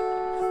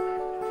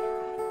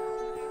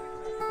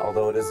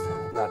 Although it is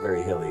not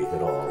very hilly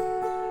at all.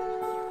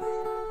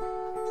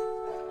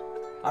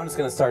 I'm just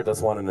gonna start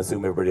this one and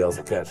assume everybody else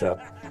will catch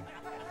up.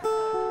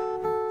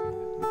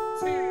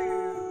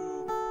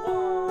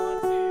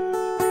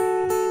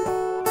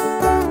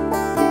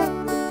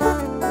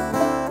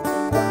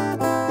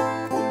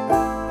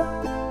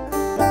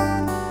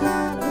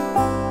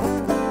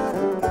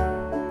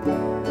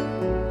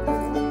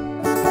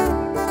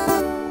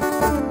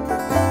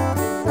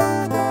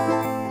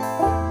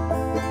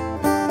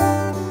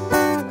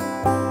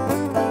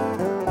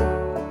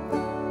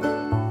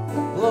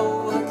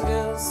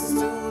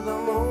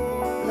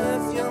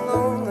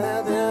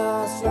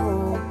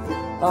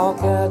 I'll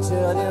catch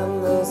it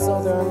in the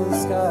southern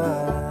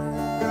sky.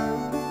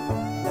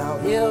 Now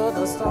here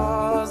the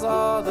stars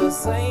are the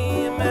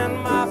same and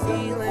my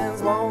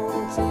feelings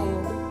won't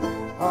change.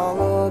 I'll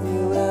love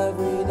you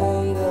every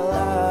day till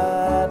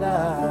I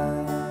die.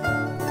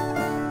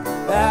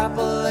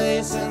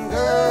 Appalachian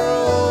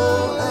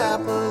girl,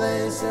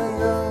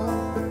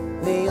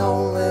 the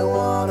only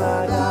one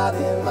I got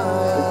in my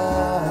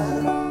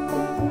eye.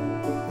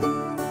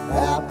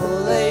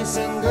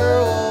 Appalachian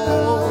girl,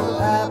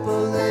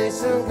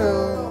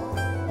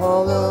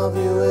 I'll love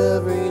you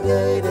every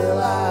day till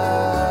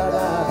I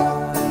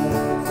die.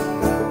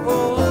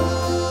 Oh,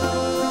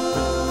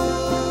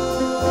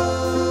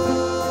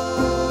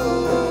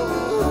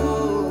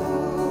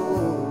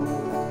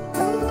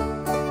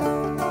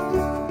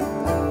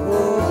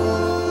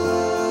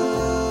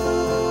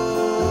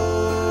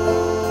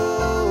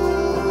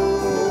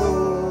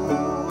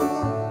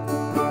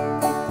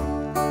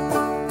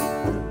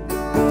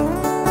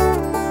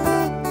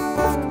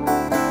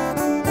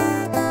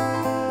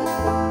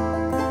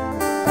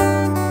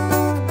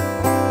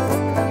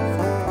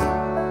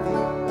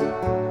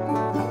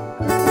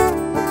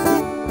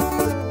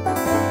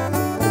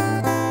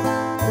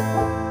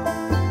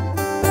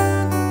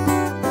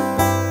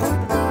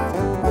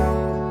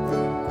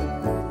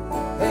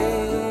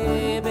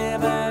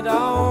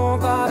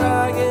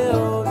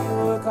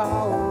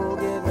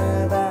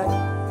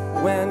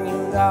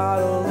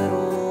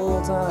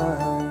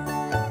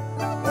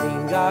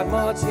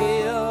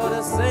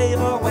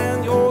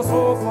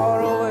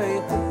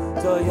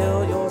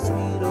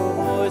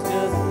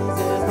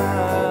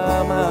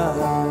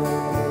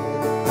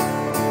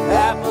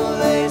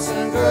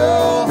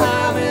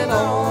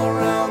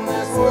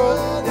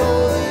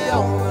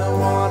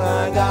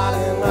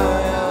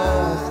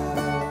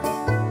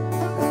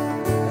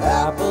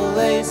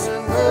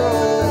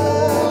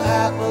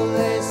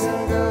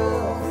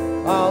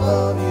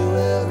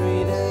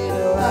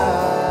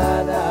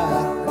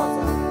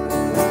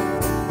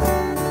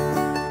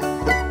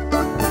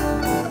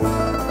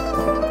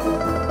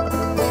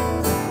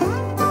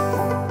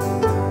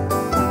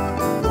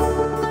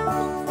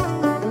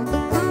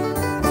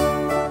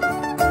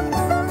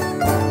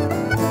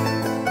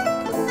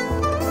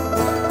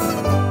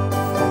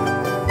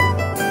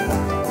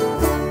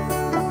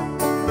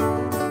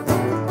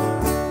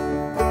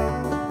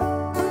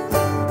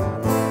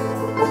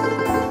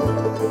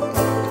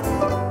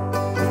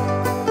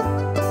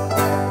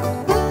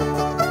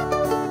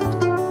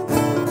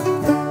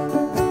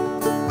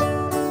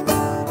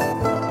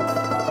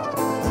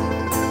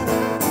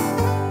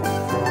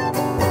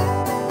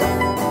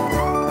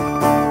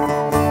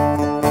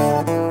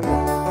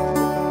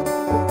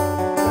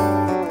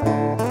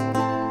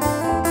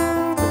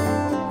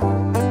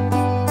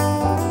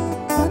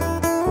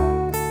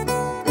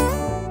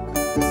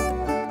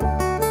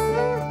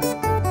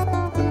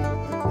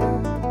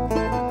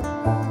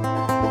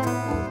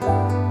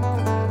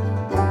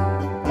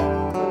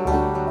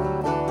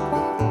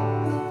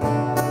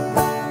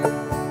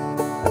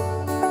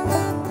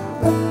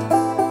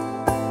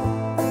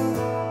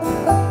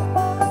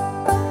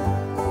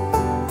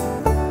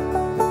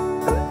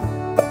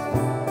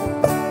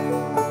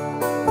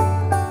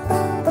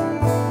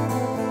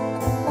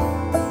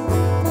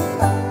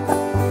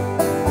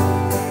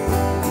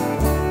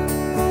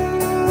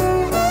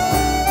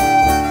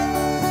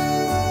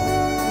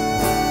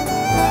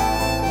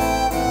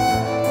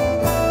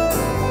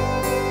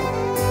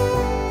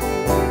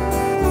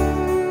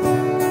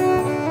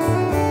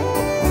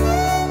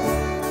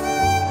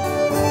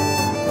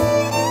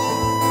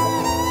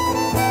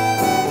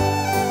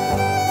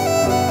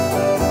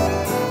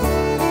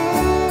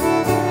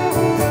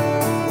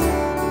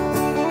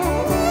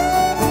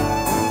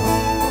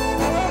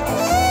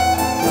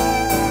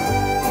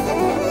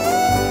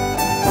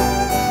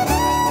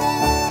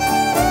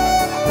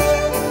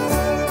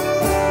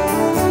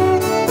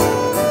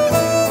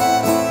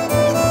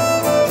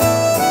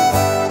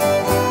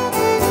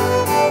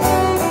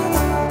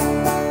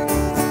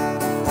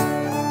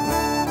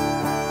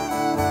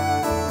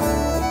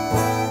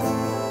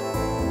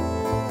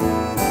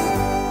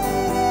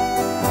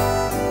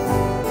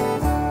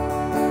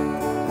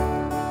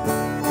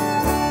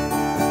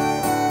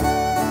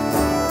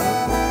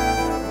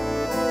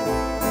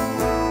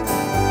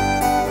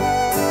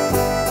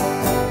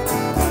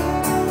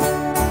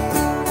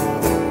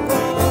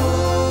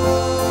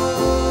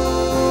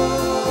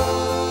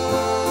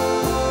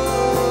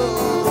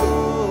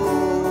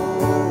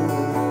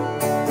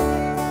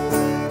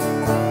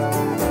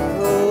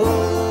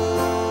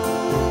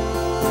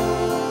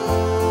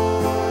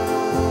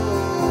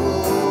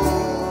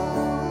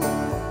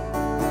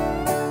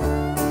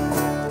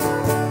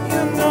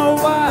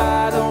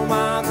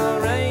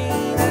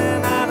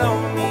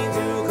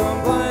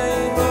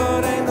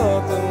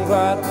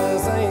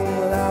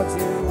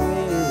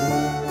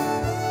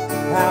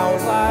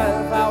 How's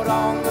life out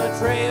on the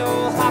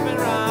trail, hopping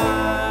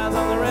rides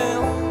on the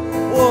rail?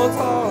 What's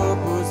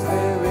Harper's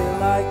Ferry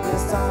like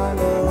this time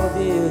of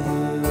year?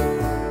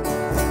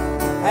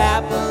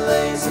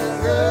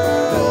 Appalachian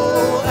girl,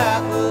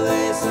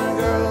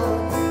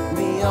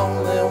 the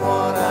only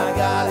one I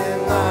got in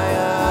my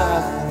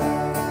eye.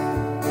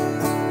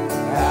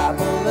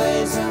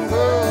 Appalachian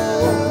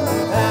girl,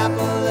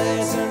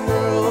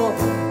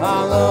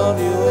 I love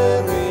you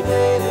every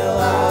day till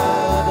I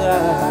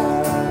die.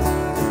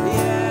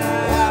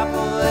 Yeah,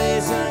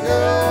 Appalachian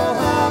girl,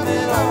 I've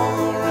been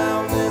all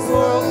around this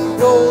world.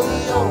 You're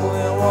the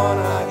only one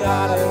I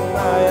got in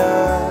my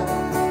eye.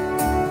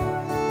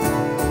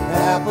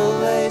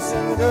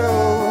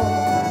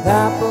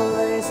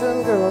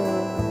 Appalachian girl,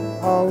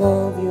 I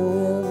love you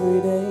every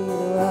day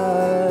till I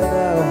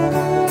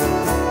die.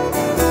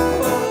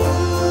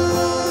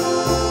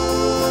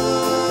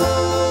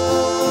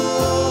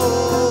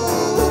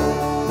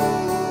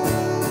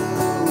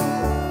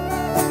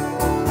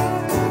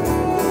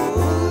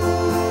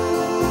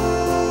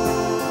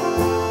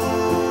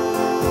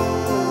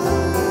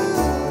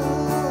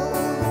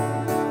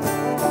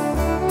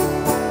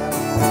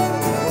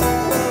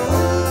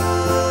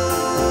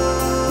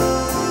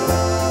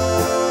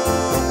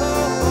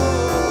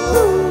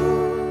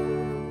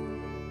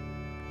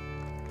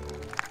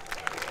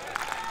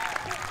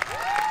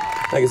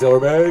 Thank you, Silver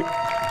Bay.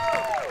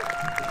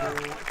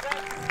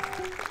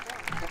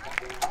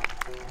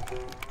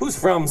 Who's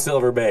from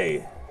Silver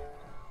Bay?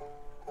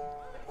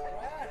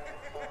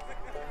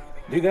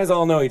 Do you guys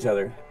all know each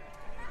other?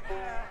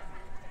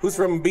 Who's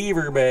from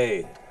Beaver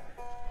Bay?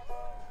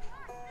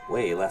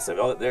 Way less of.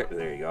 Oh, there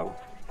you go.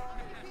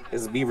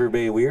 Is Beaver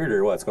Bay weird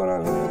or what's going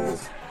on?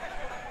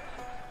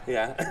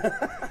 Yeah.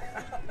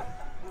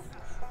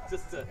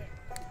 Just to.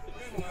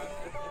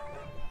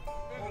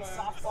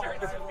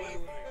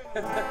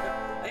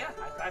 Yeah,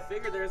 I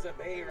figured there's a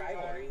Bay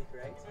rivalry,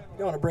 right? You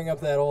don't want to bring up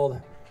that old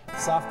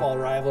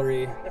softball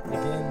rivalry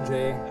again,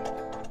 Jay.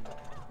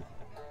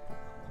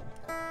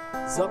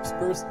 Zups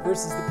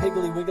versus the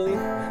Piggly Wiggly.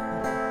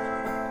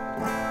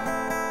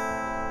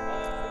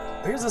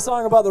 Here's a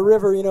song about the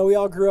river. You know, we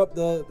all grew up,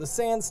 the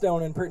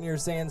sandstone in Pert Near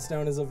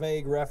Sandstone is a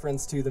vague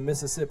reference to the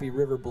Mississippi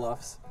River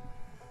bluffs.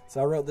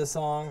 So I wrote this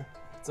song.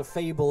 It's a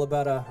fable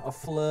about a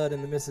flood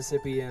in the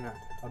Mississippi and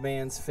a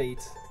man's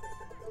fate.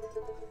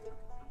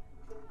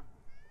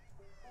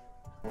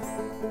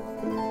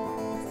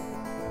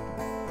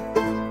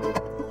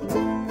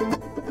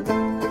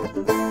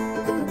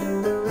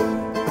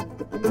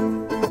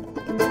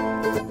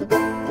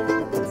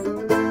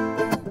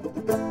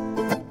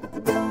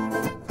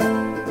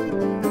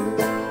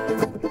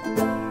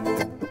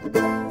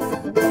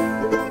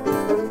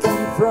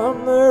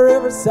 From the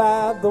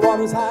riverside, the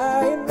water's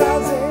high and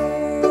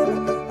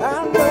rising.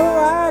 I know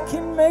I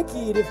can make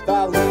it if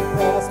I look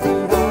past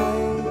behind.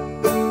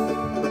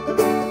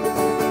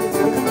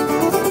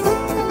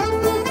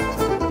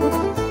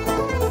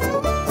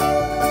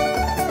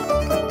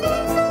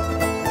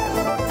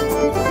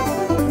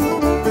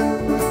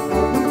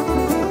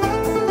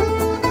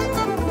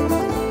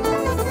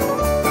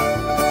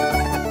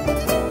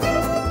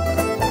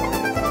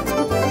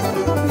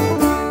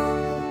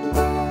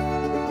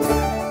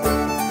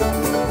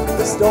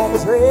 The storm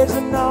was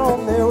raging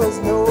on, there was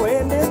no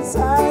end in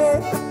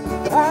sight.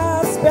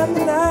 I spent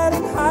the night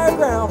in higher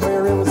ground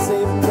where it was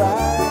safe and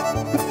dry.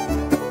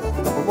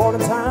 The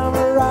morning time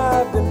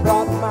arrived and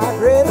brought my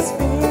greatest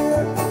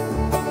fear.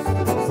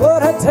 The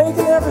flood had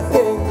taken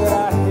everything that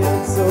I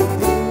held so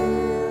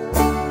dear.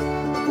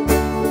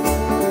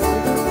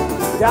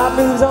 God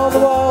moves on the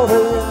water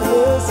in the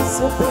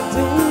Mississippi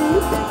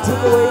deep.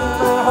 Took away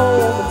my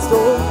home and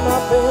stole my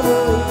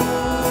family.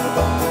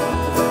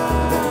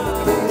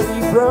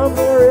 From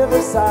the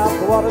riverside,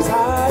 the water's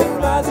high and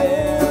rising.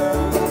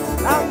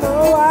 I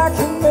know I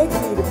can make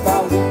it if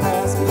I look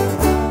past behind.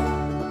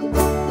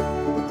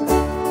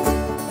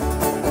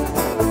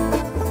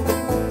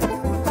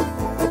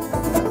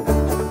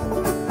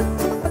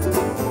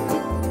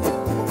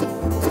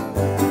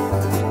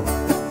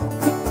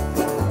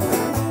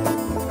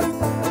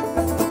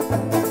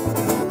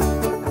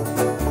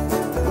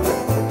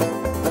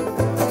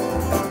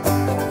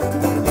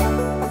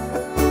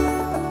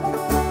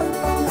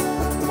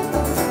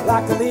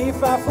 Like a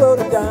leaf I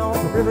floated down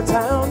from river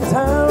town to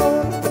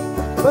town,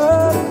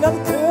 but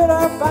nothing could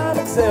I find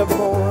except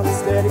more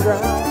unsteady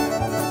ground.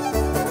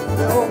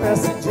 No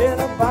message in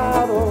a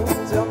bottle,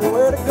 tell me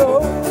where to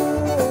go.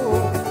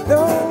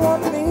 No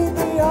one to meet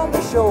me on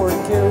the shore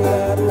and carry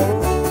that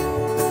load.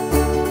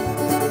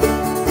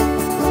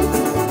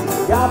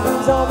 God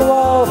moves on the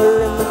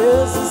water in the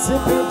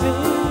Mississippi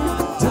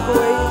deep. Took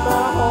away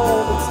my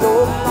home and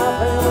stole my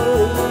family.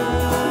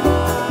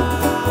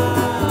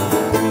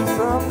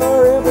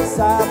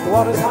 The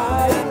water's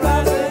high and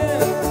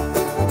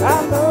rising. I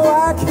know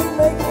I can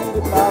make it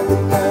if I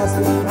look past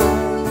behind.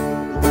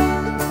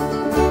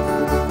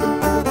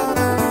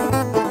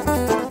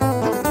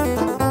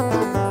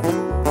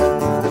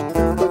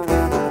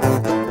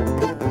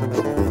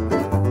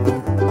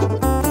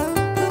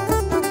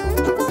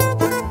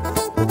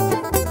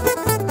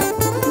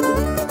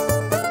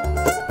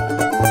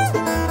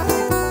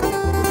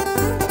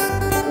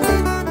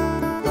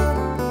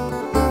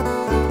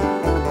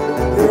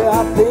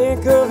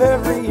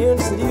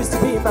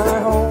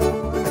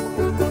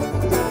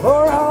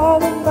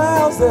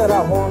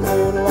 I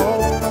wandered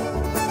alone.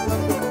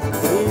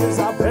 Years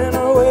I've been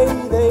away,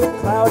 they've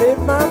clouded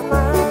my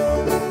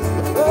mind.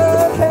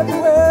 But happy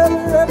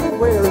weather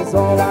everywhere is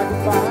all I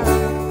can find.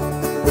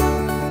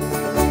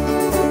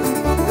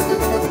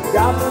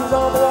 Goblins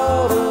on the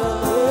water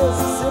in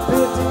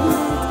Mississippi deep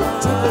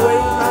took away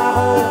my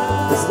home,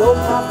 they stole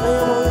my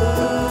family.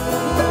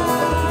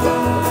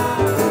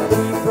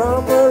 Deep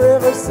from the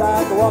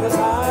riverside, the water's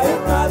high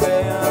and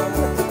rising.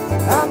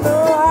 I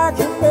know I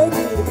can make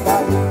it if I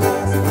do my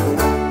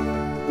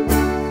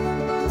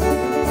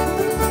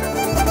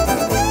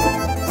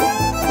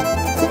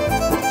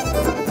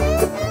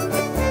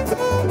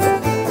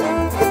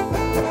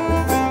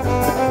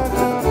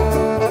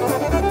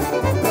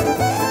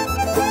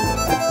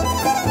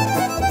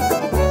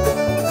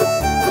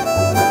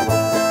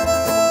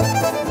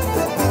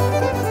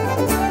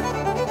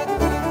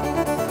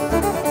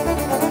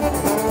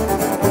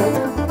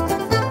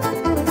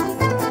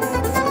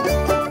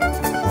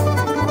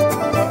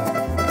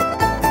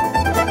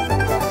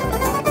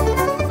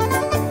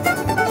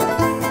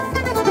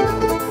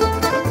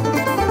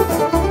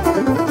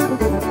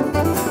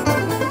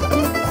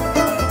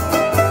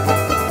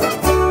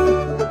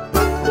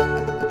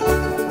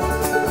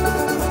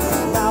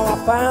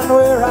find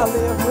where I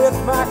live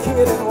with my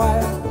kid and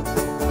wife.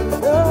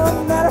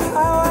 No matter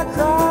how I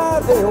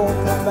cry, they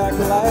won't come back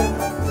to life.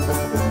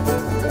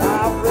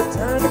 I've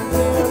returned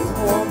again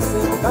for one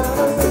single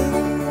family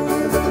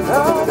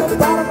on the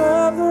bottom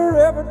of the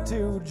river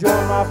to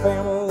join my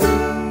family.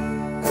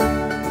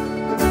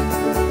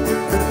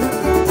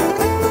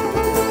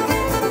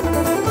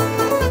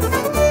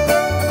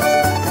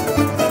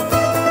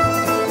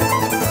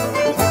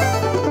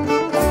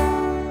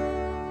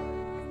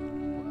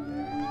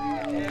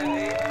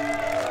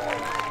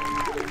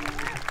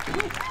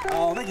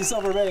 Oh, thank you,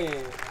 Silver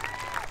Bay.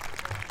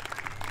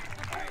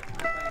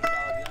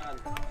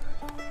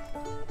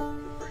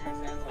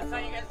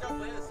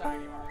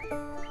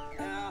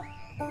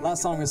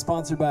 Last song is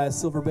sponsored by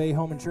Silver Bay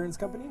Home Insurance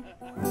Company.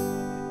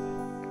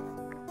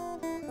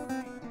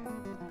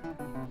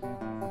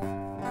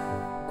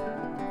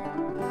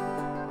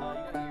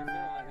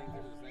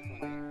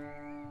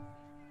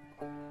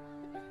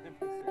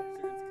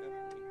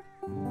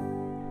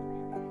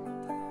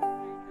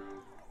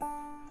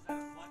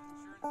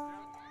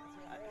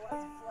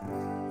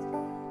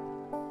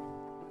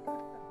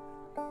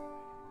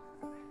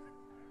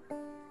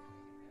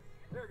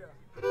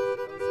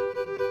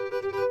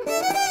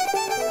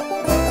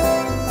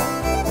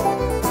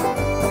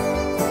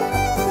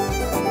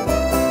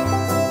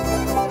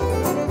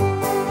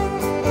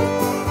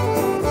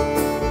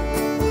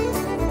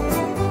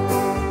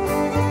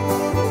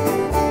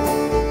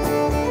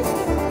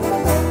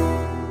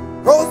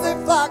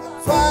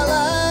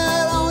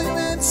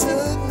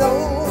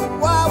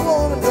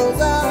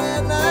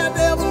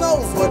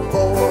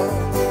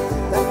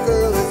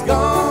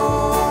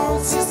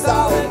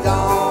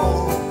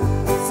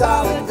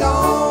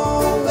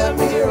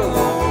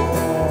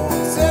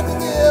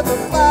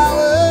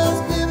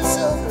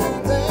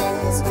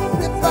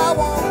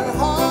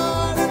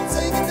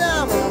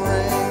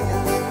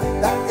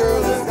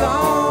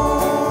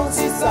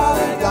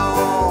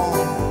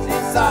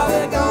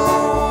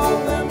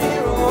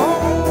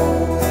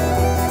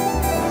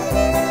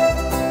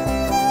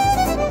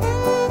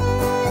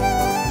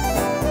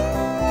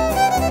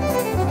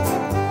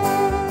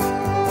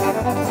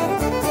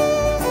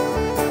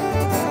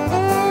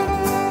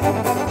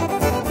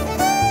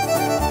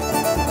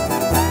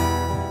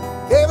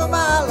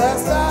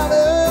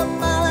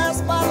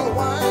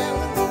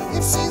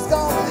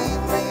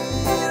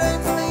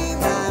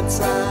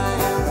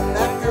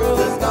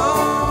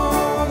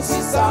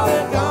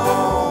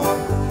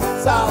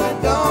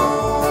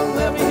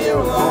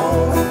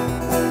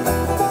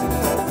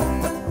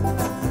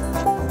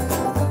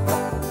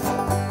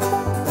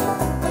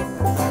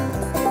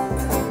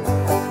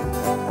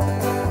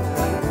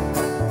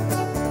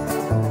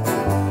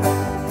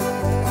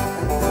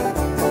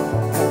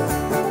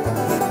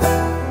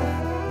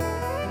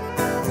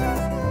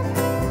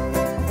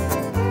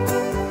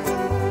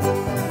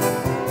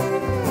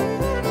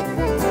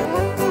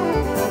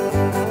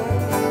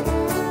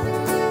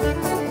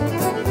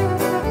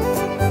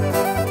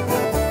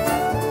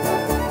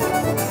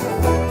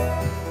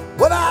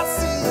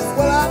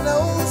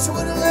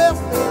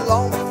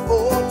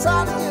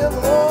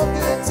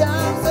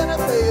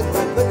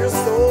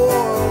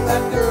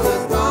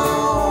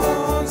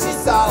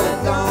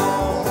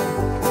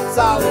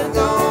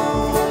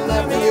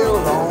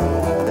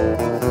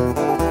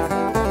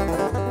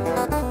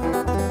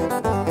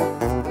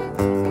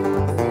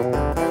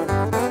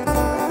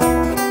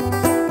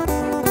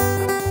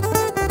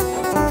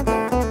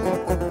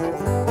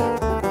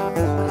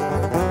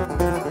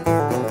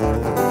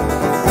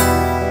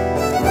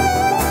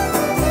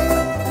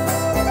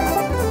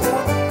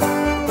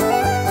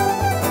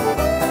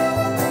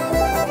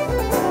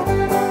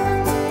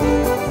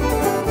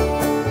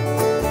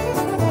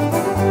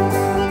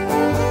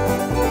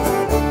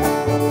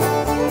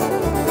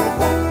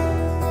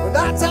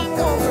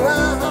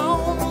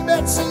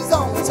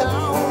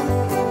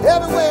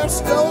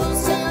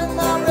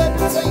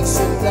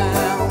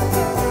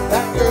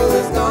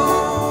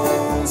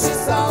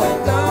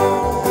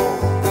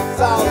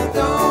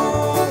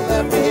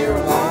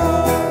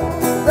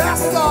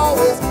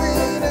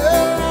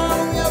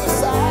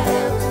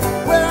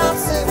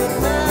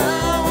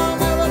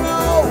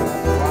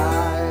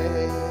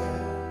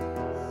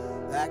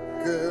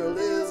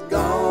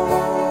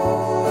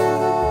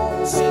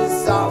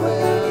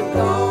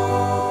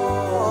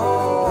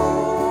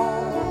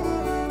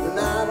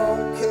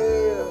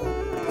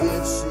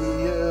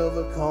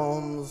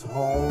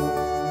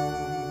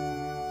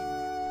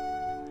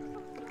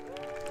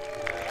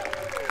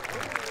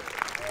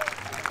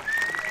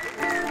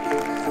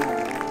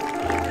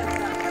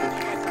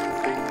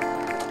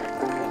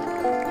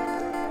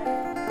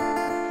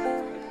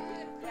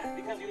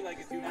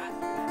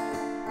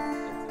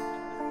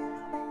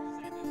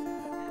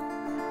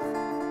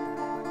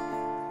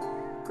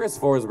 Chris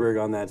Forsberg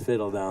on that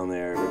fiddle down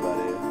there,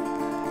 everybody.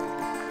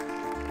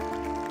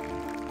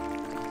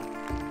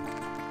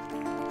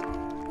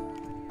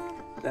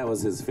 That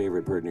was his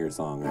favorite Pert Near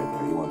song right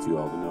there. He wants you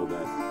all to know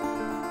that.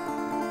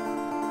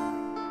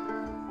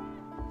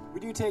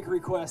 We do take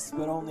requests,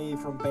 but only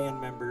from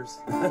band members.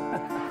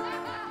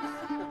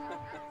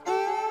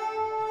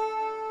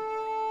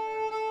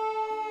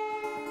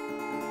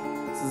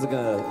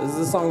 This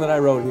is a song that I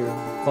wrote here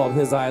called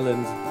His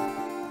Island.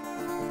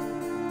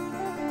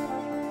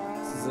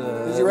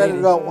 Did you write it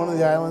about one of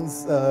the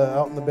islands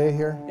out in the bay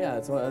here? Yeah,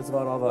 it's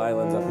about all the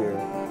islands up here.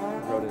 I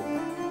wrote it.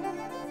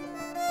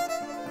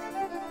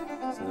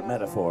 It's a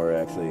metaphor,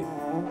 actually.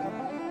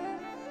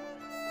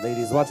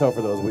 Ladies, watch out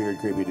for those weird,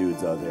 creepy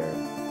dudes out there.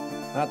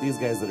 Not these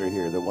guys that are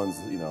here, the ones,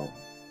 you know.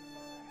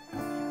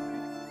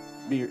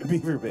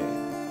 Beaver Bay.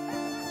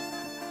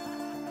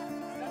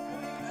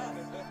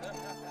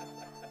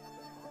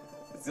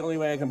 It's the only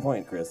way I can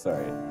point, Chris,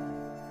 sorry.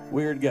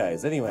 Weird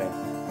guys. Anyway,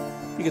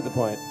 you get the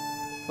point.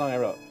 Song I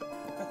wrote.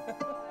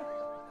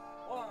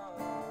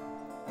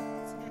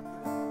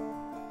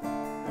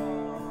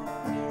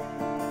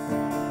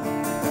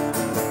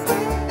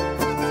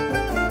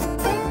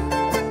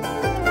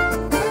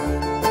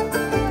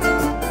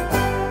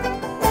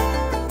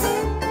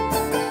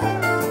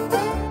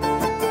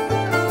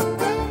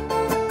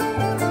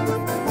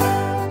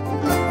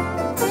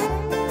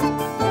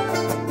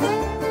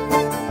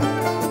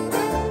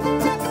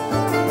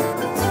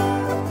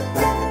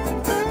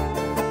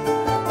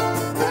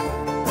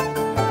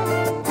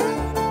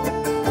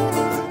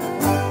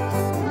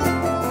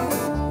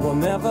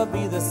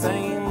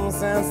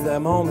 That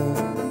moment,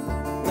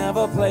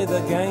 never play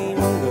the game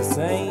the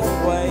same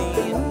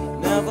way,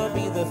 never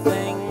be the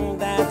thing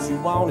that you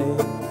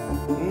wanted,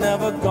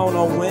 never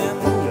gonna win,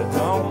 you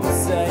don't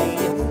say.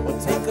 Well,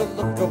 take a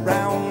look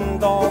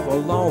around all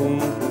alone,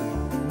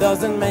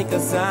 doesn't make a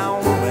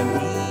sound when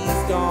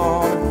he's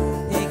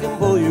gone. He can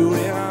pull you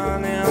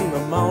in the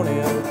morning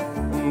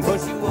and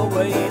push you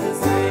away the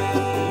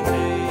same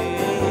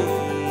day,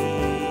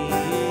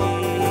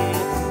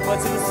 but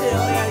you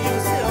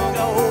still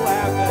go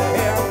after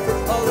him.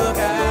 Look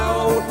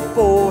out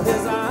for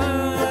his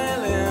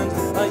island,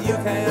 you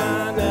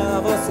can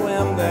never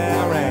swim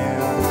there,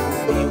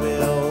 and he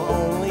will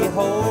only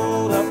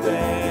hold up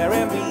there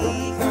and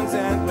be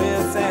content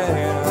with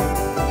sand.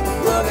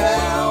 Look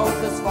out,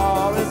 as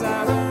far as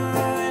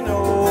I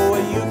know,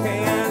 you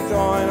can't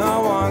join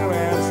a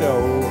one-man show.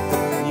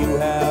 You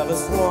have to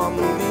swum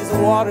these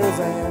waters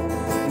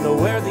and know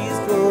where these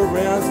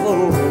currents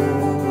flow.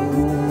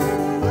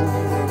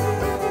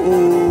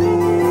 Ooh.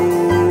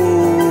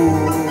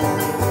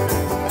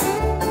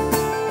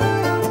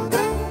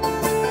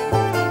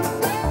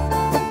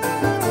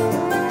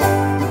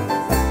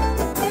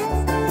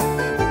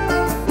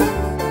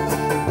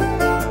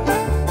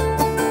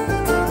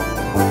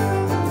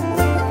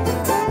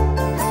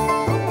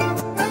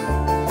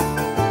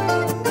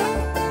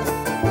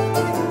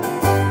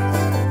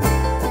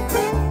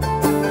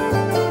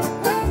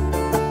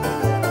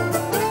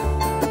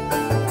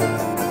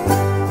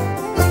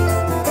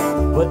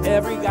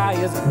 Every guy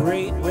is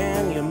great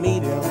when you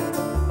meet him,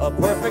 a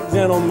perfect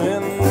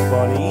gentleman,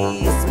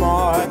 funny,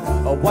 smart.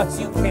 What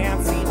you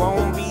can't see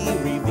won't be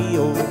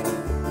revealed.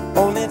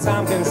 Only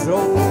time can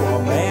show a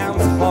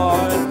man's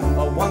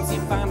heart. Once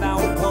you find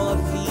out what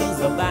he's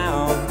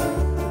about,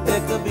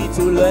 it could be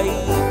too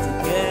late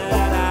to get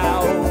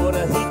out.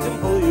 He can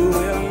pull you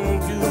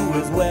into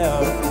his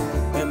web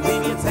and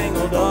leave you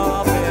tangled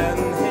up in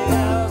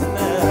his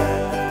net.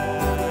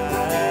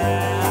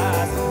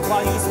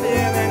 While you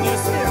spin and you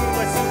spin,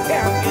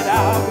 can't get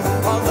out.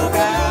 Look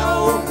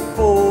out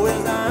for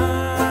his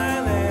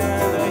island,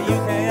 you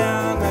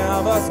can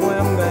never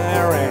swim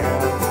there,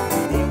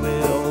 and he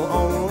will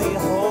only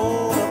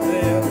hold up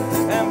there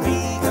and be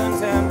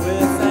content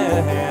with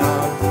sand.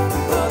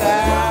 Look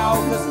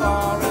out, as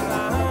far as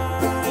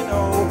I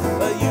know,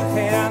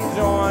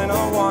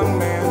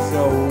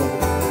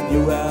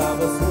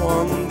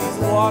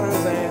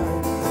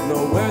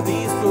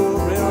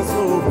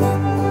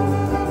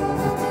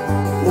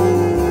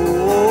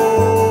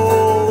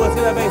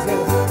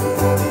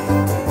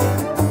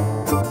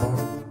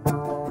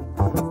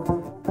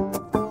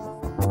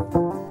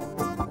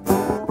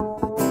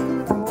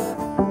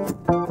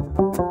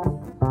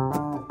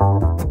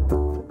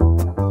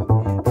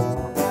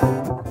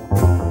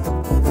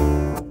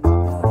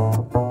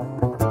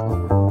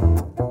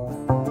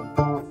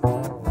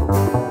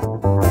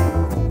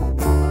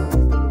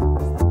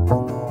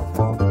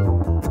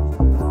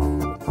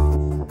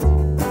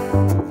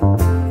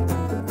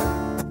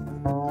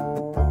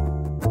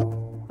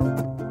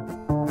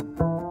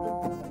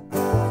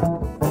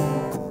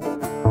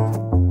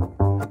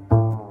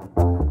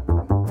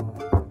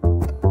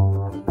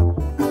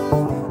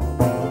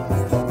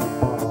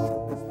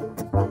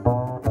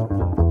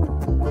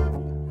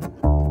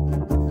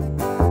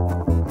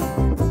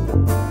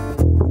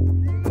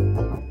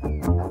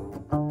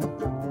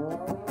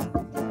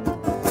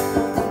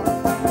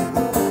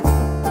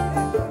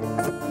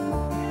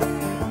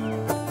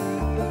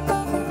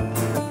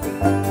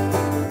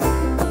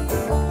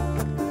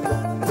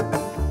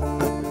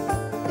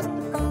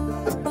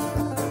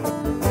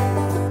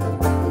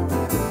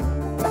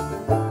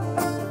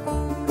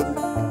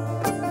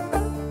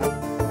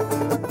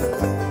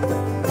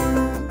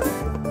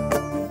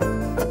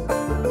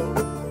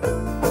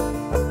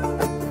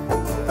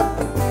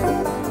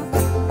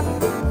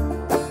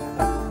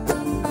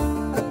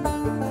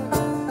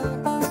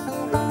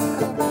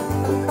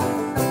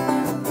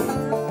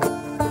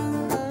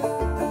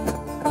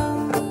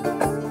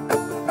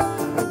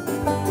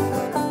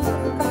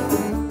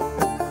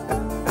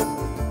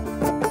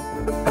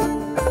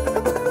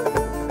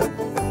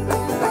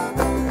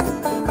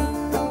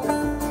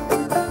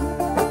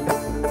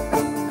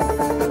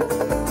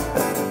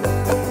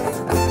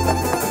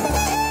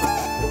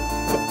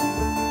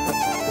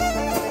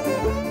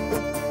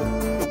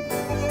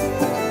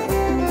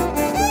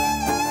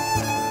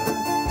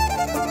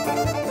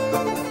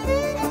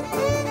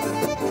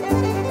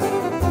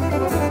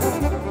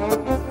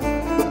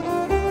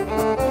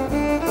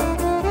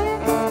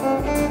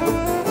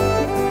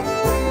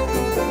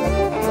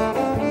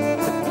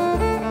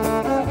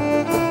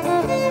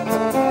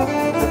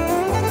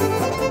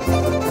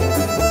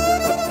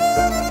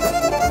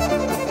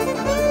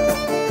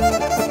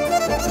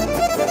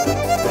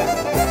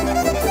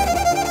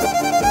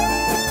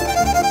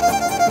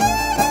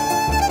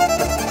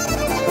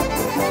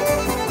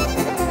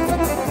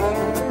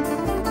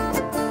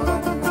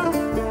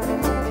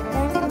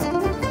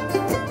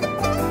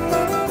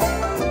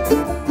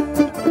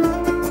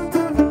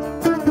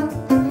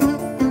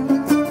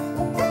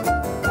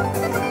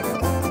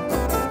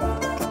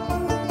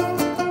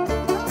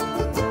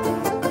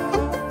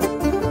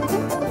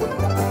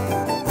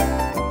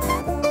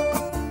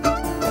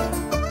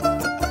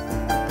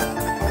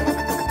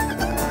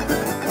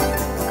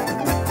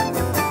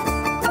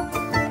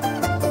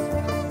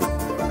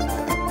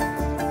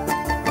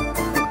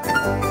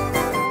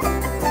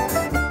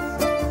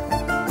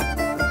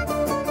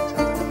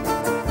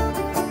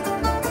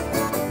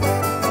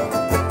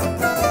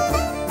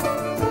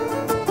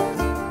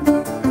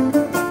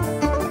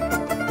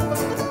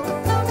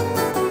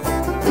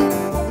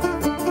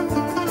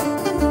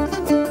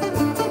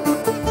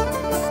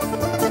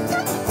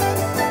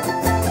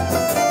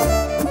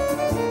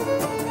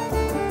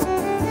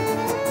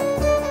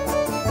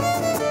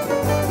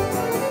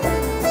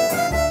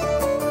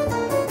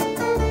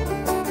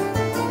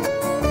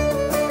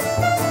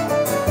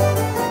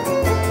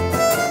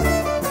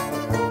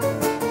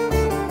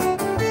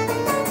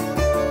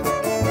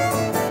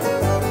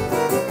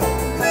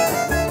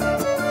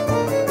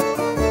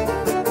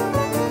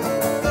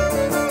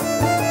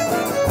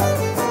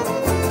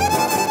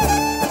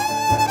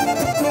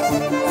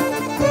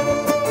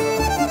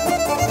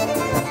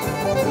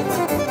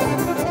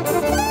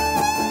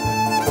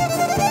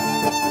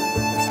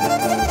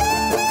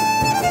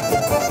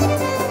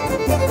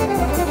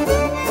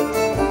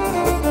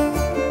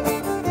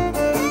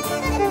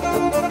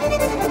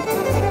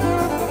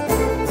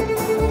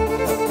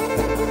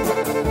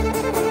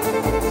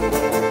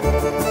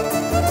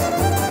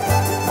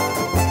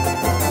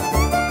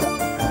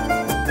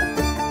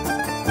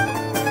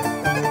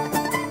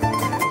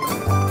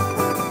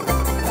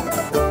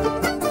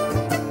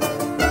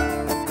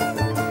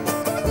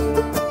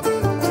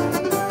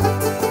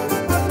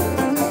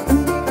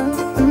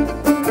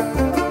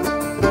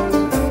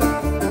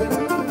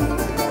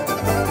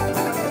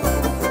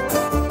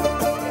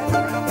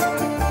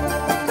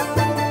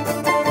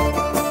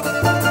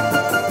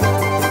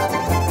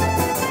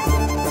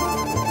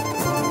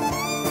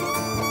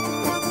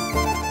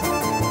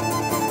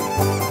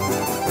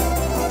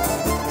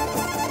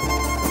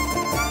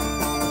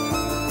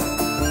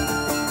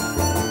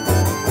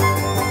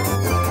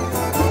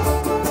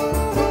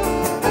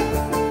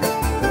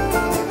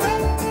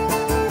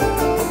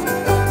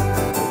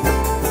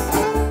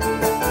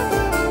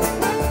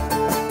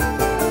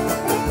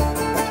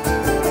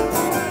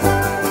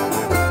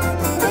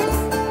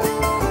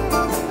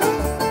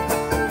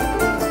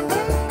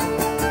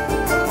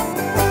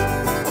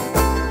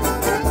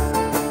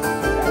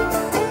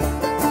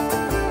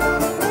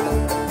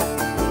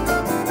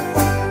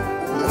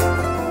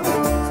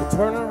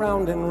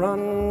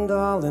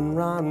 smile and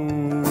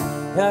run.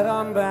 Head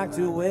on back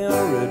to where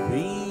it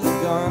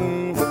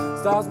begun.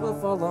 Stars will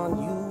fall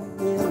on you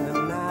in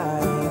the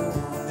night,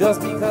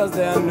 just because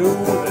they're new,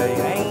 they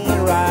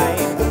ain't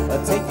right.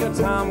 But take your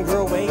time,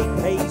 girl, wait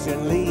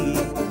patiently.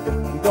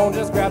 Don't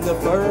just grab the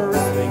first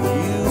thing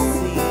you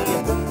see.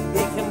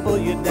 He can pull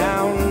you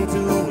down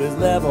to his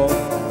level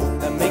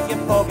and make you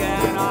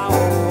forget all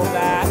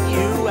that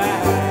you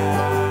had.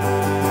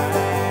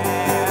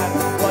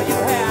 Well, you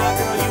had,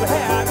 girl, you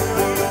had,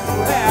 girl,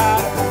 you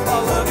had.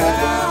 Oh, look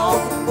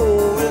out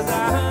for his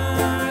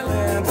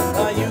island.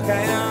 You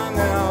can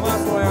never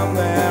swim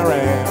there,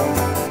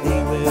 and he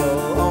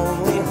will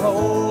only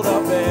hold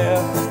up there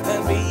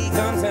and be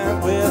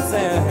content with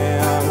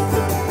sand.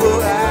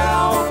 Look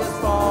out, as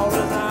far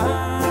as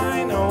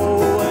I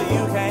know,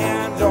 you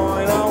can't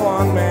join a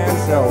one-man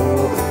show.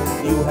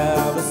 You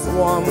have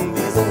swum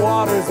these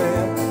waters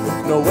and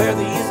know where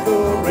these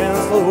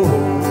currents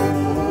flow.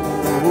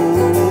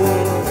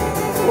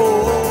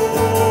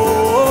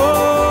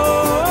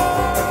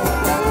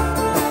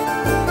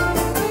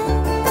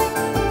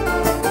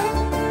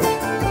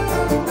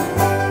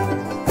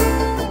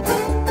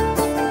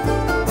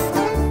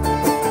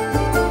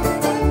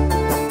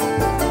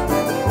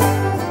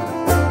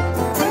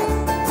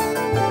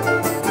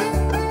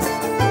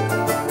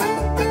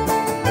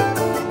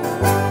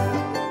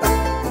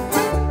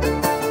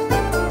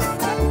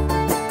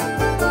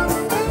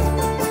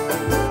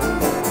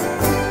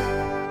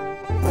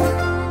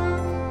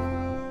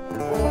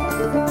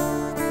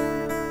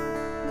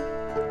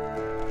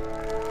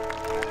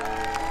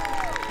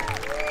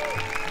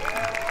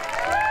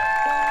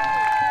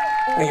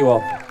 Thank you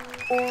all.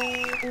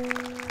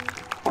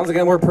 Once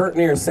again, we're Pert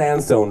Near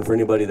Sandstone for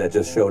anybody that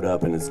just showed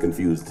up and is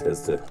confused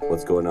as to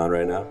what's going on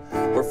right now.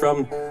 We're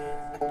from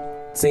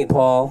St.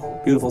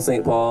 Paul, beautiful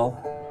St. Paul,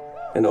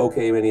 and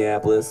OK,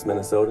 Minneapolis,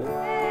 Minnesota.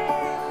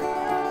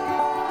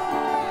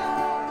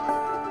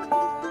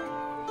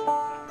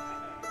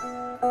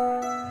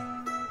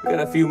 We got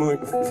a few more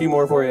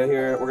for you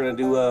here. We're gonna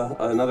do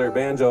another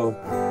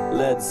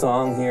banjo-led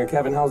song here.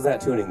 Kevin, how's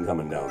that tuning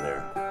coming down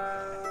there?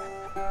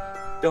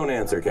 Don't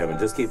answer, Kevin.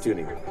 Just keep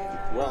tuning.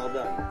 Well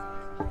done.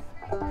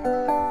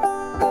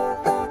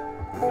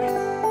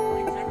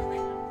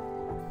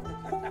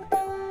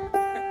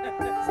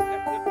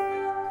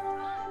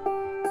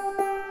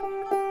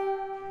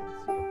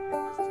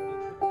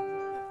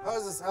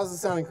 How's it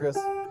sounding, Chris?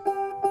 I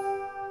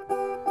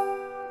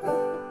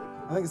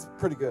think it's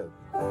pretty good.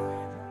 I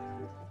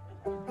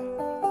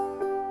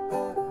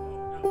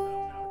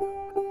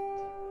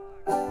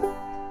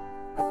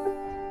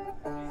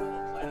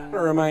want to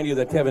remind you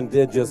that Kevin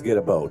did just get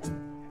a boat.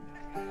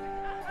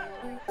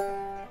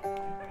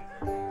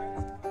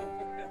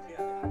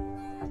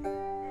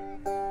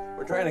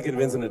 We're trying to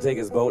convince him to take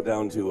his boat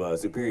down to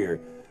Superior.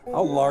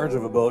 How large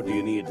of a boat do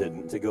you need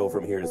to go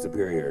from here to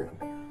Superior?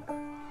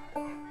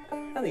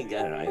 I think,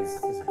 I don't know,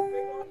 it's a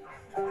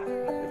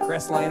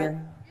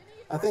Crestliner.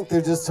 I think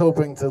they're just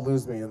hoping to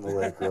lose me in the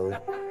lake, really.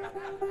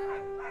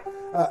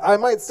 I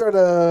might start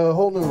a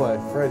whole new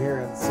life right here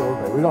in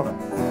Silver Bay. We don't know.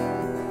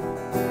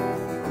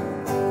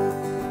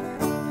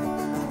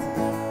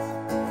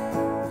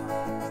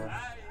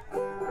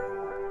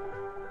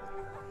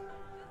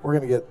 We're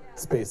gonna get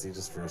spacey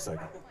just for a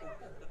second.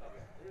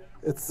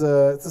 It's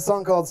a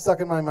song called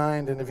 "Stuck in My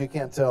Mind," and if you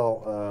can't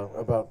tell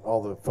about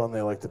all the fun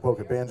they like to poke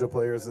at banjo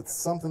players, it's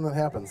something that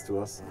happens to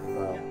us.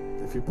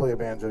 If you play a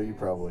banjo, you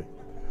probably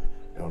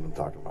know what I'm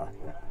talking about.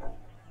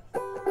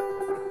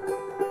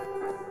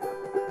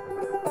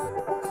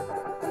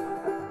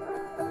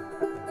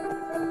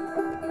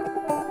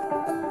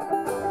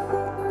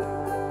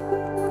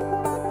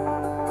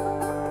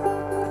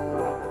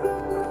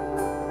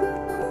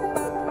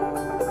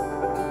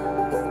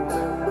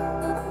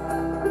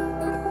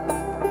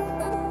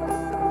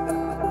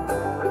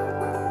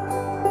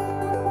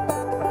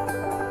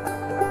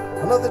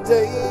 Another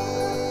day,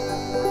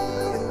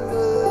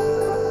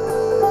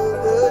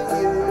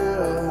 another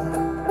year,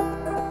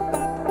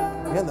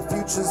 and the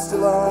future's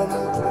still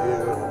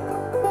unclear.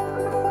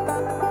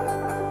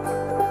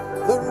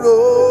 The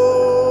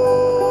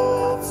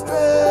road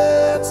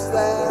stretches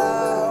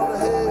out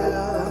ahead,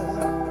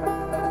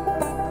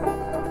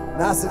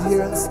 and I sit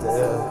here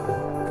instead,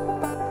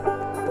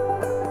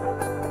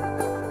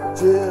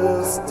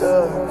 just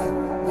stuck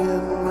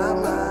in my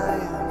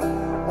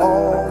mind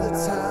all the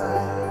time.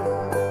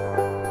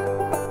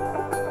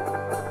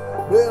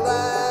 Well, I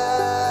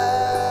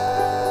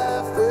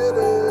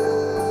fritter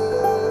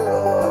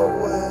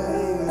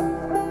away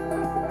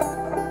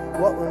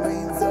what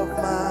remains of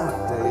my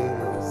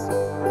days,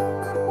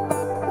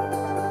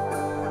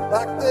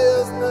 like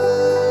there's nothing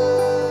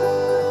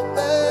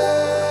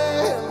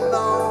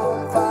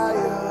on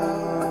fire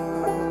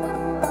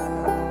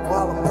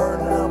while I'm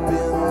burning up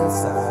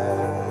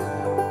inside,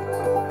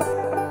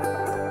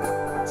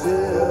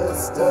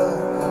 just stuck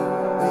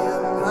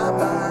in my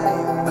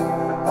mind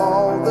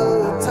all the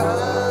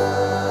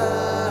time.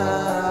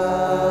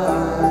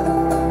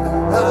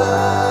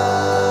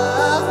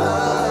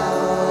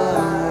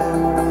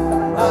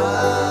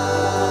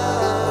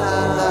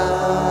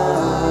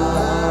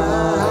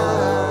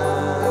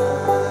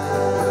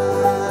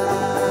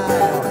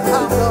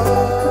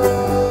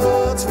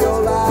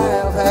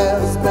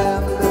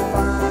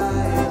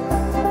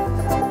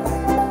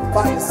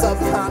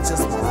 self-conscious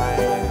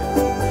mind.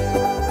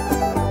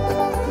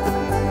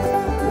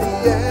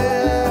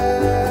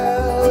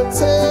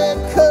 Reality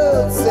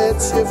could set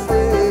you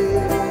free,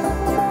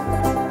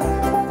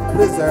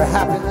 but is there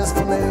happiness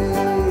for me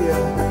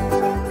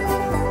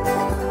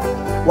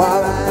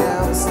while I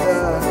am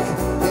stuck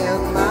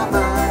in my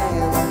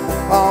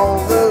mind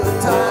all the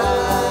time?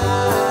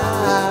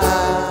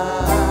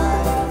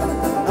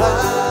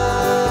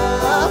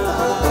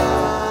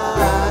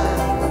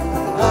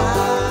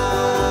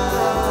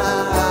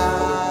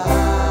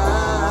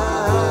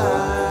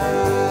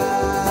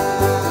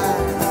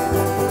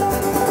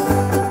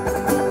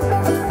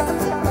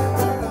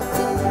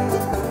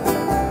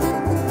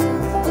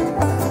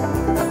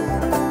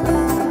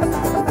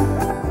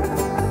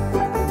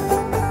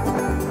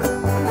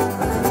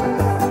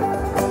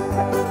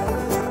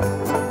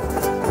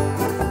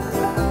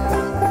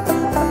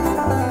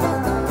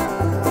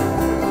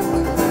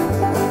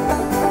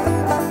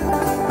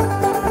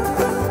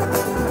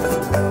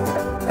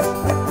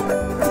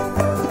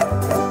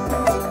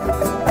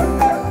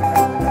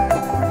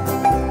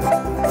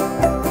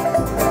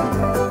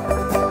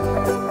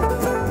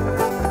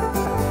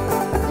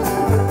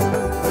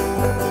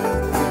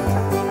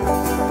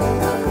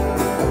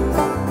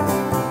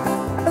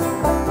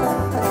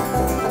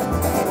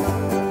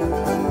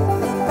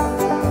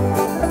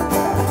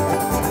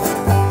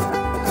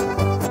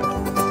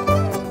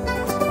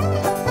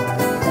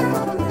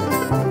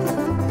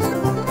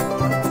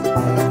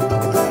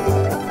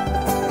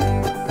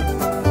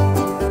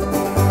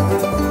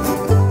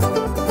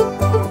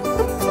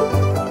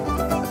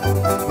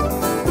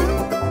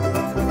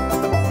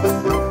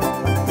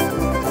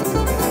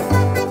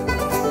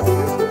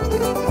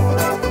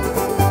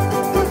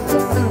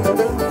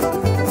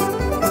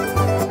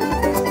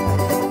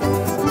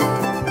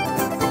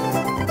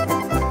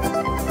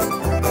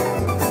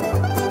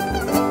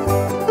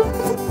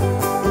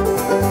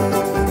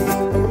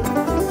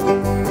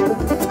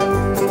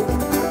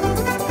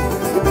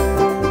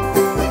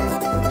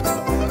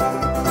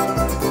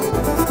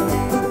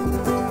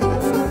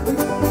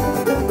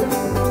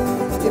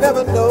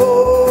 Never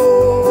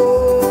notice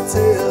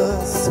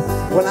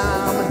when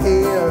I'm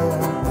here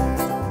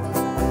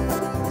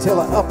till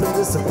I up and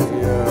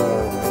disappear.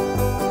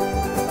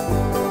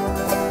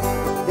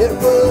 It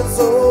was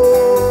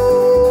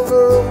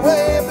over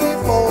way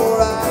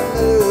before I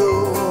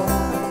knew,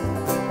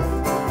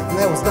 and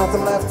there was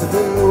nothing left to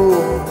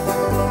do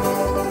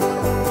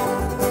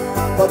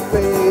but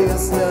be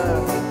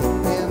stuck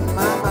in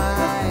my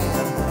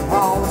mind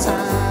all the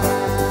time.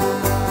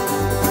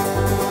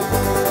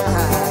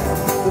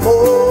 The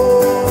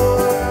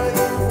more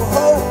you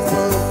hope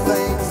for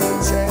things to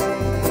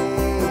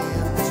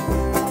change,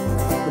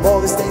 the more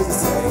they stay the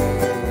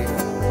same.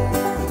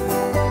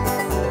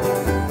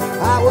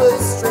 I was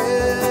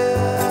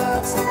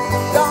stretched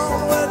beyond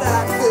what I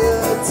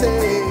could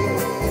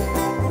take,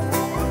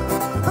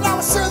 but I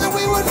was sure that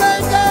we would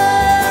make it.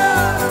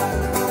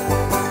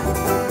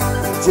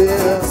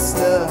 Just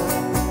stuck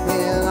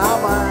in our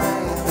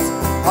minds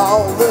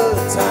all the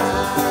time.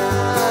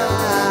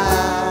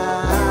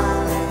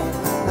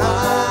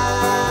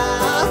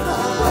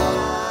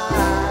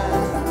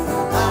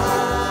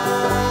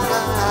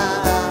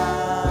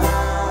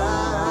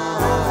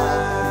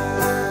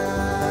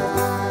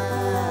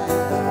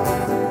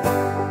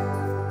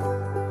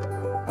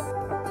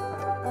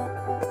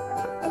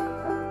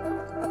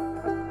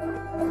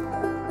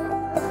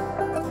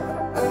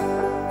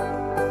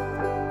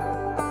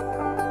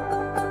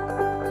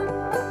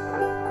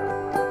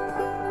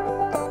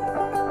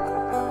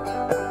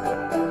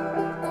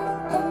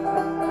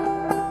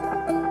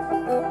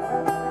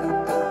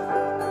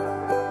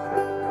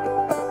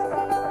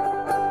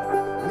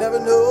 Never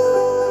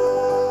notice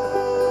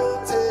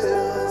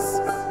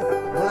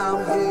when I'm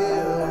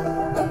here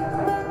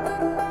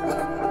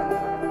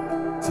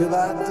till I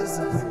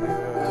disappear.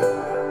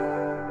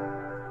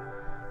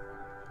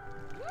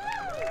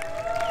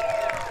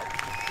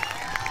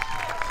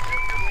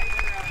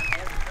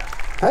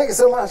 Thank you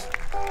so much.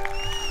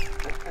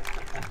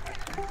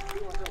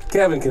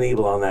 Kevin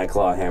Knievel on that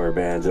claw hammer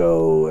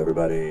banjo,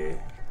 everybody.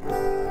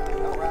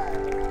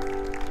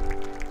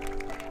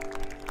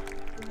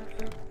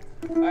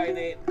 All right,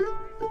 Nate. The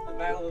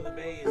Battle of the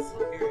Bays.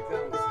 Here it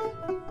comes.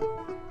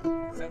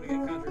 It's time to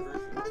get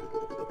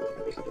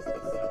controversial.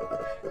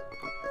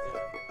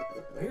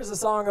 Here's a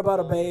song about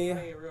a bay.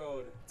 Bay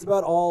Road. It's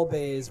about all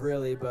bays,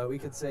 really, but we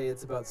could say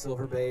it's about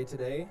Silver Bay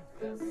today.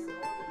 Yes.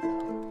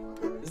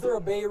 Is there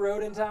a Bay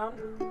Road in town?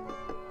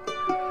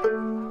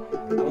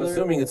 I'm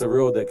assuming it's a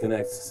road that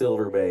connects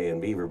Silver Bay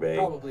and Beaver Bay.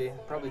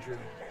 Probably true.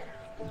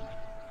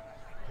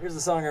 Here's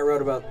the song I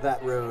wrote about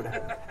that road.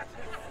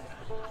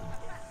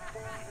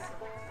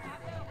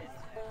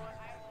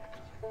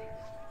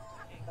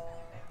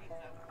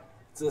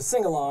 It's a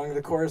sing-along.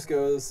 The chorus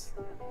goes,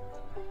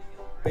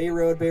 Bay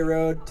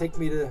Road, take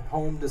me to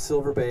home to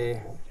Silver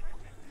Bay.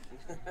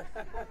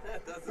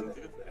 That doesn't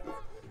do that.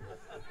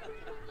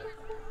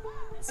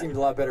 It seemed a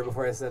lot better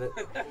before I said it.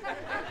 Alright,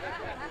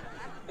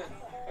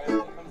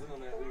 it comes in on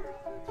that weird.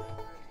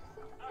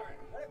 Alright,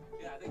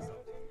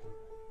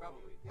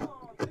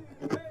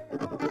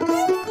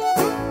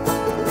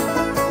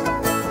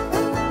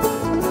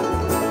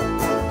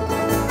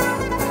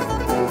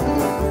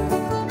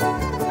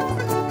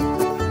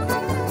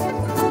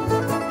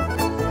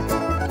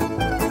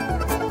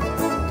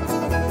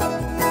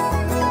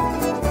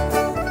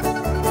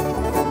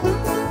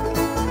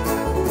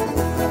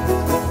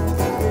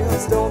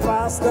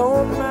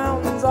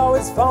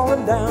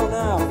 going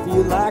down. I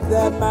feel like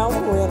that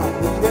mountain when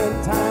I'm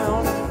leaving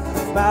town.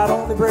 Might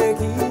only break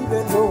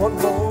even for one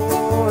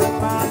more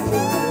in my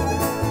need.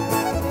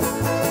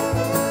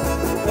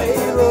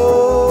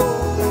 Payroll,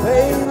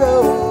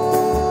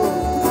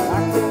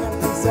 I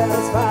can't be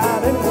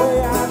satisfied any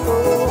way I go.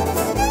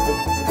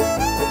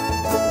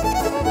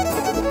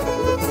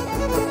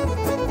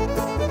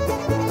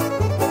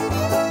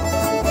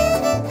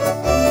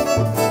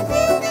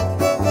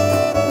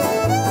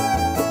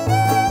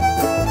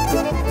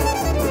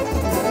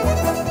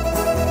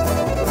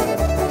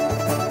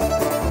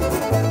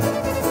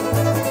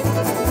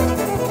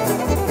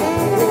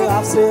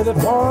 I've said it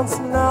once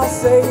and I'll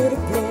say it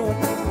again.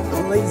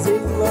 The lazy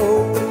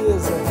load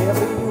is a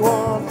heavy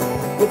one.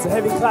 It's a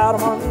heavy cloud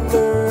I'm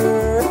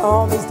under.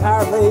 On these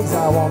tired legs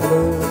I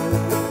wander.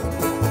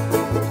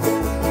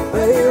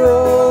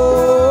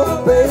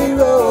 Payroll,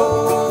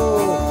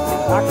 payroll,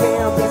 I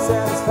can't be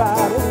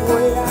satisfied any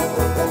way I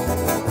go.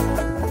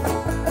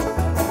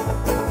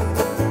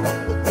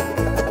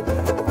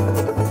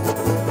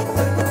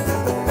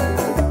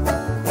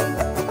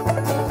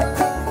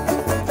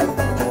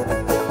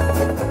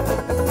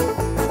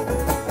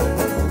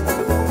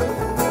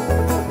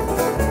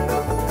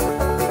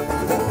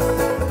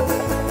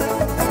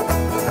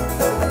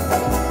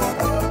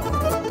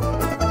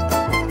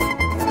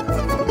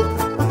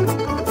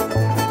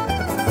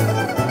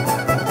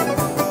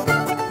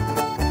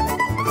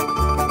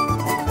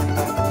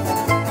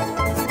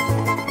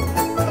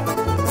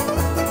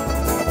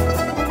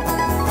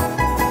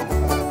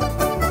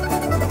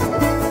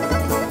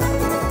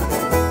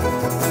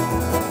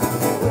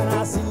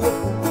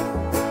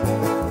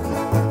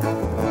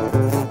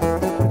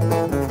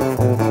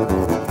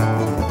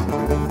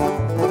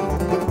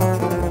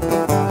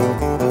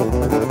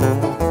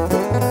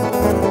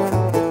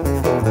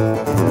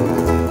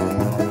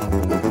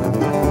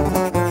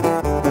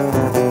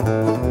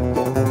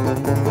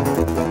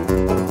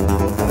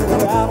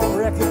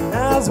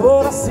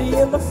 What I see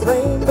in the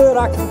frame, but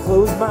I can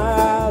close my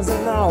eyes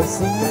and I'll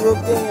see you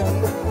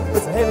again.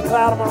 It's a heavy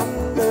cloud I'm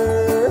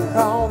under.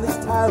 On these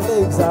tired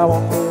legs I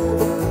wander.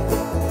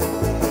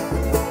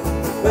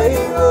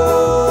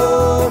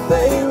 Payroll,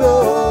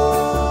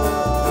 payroll,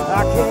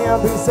 I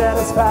can't be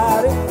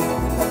satisfied.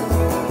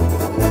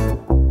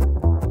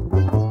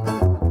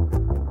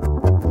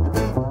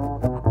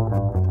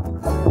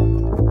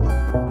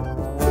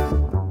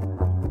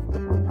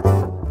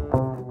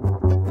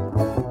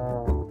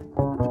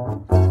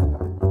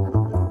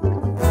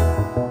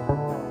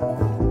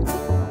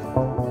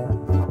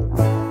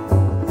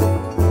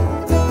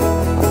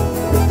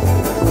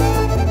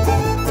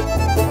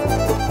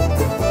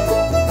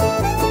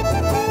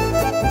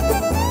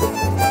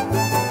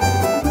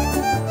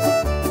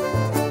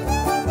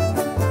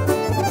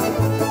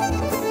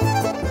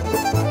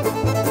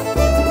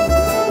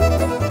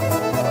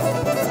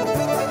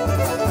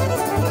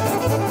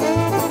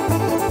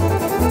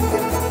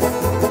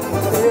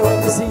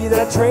 See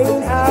that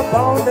train hop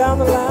on down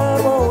the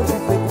line. Won't you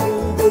think of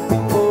me, good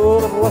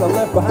people, of what I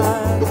left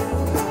behind?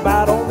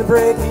 Might only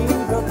break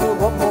even for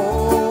one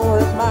more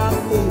in my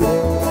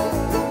needle.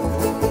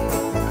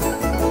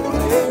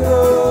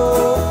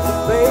 Payroll,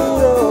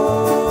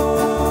 payroll,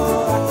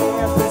 I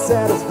can't be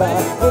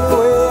satisfied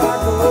anyway I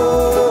go.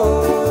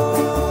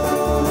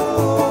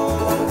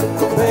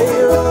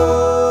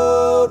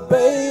 Payroll,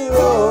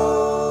 payroll.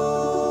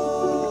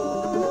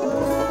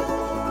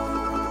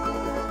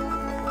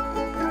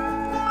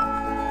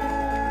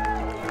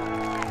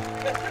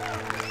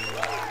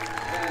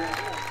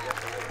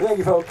 Thank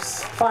you,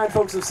 folks. Fine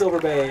folks of Silver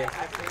Bay.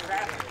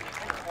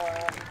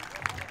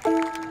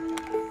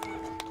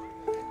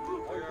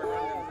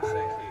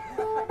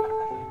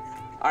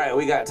 All right,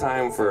 we got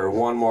time for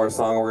one more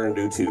song. We're gonna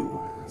do two.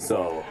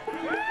 So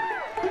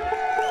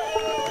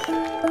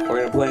we're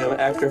gonna play them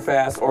extra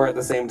fast or at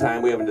the same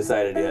time. We haven't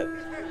decided yet.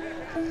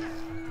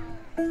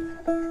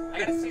 I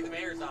gotta see the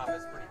mayor's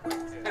office pretty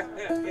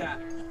quick too. Yeah.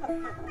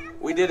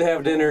 We did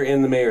have dinner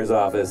in the mayor's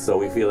office, so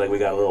we feel like we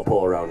got a little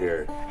pull around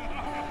here.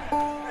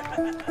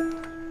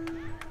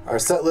 Our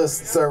set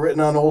lists are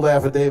written on old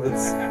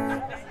affidavits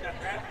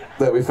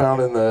that we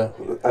found in the.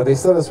 They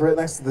set us right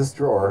next to this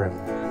drawer,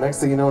 and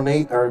next thing you know,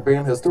 Nate, our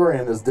band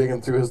historian, is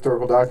digging through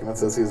historical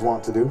documents as he's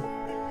wont to do.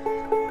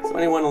 So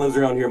anyone who lives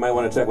around here might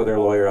want to check with their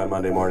lawyer on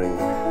Monday morning.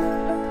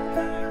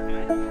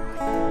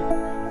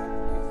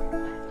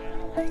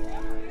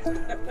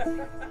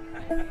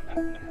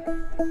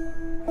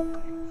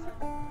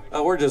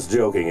 We're just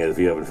joking if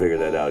you haven't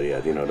figured that out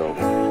yet. You know, don't.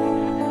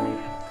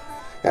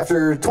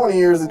 After 20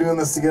 years of doing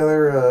this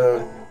together,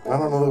 I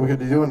don't know that we could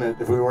be doing it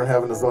if we weren't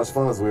having as much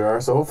fun as we are.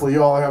 So hopefully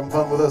you all are having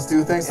fun with us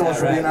too. Thanks so much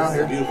for being out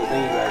here. Beautiful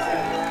thing you guys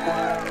have.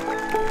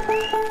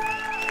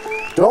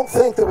 Don't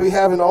think that we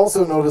haven't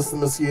also noticed the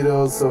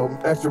mosquitoes, so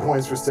extra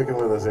points for sticking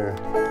with us here.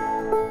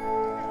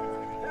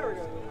 There we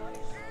go.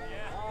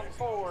 On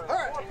forward. All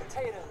right.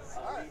 Potatoes.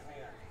 All right.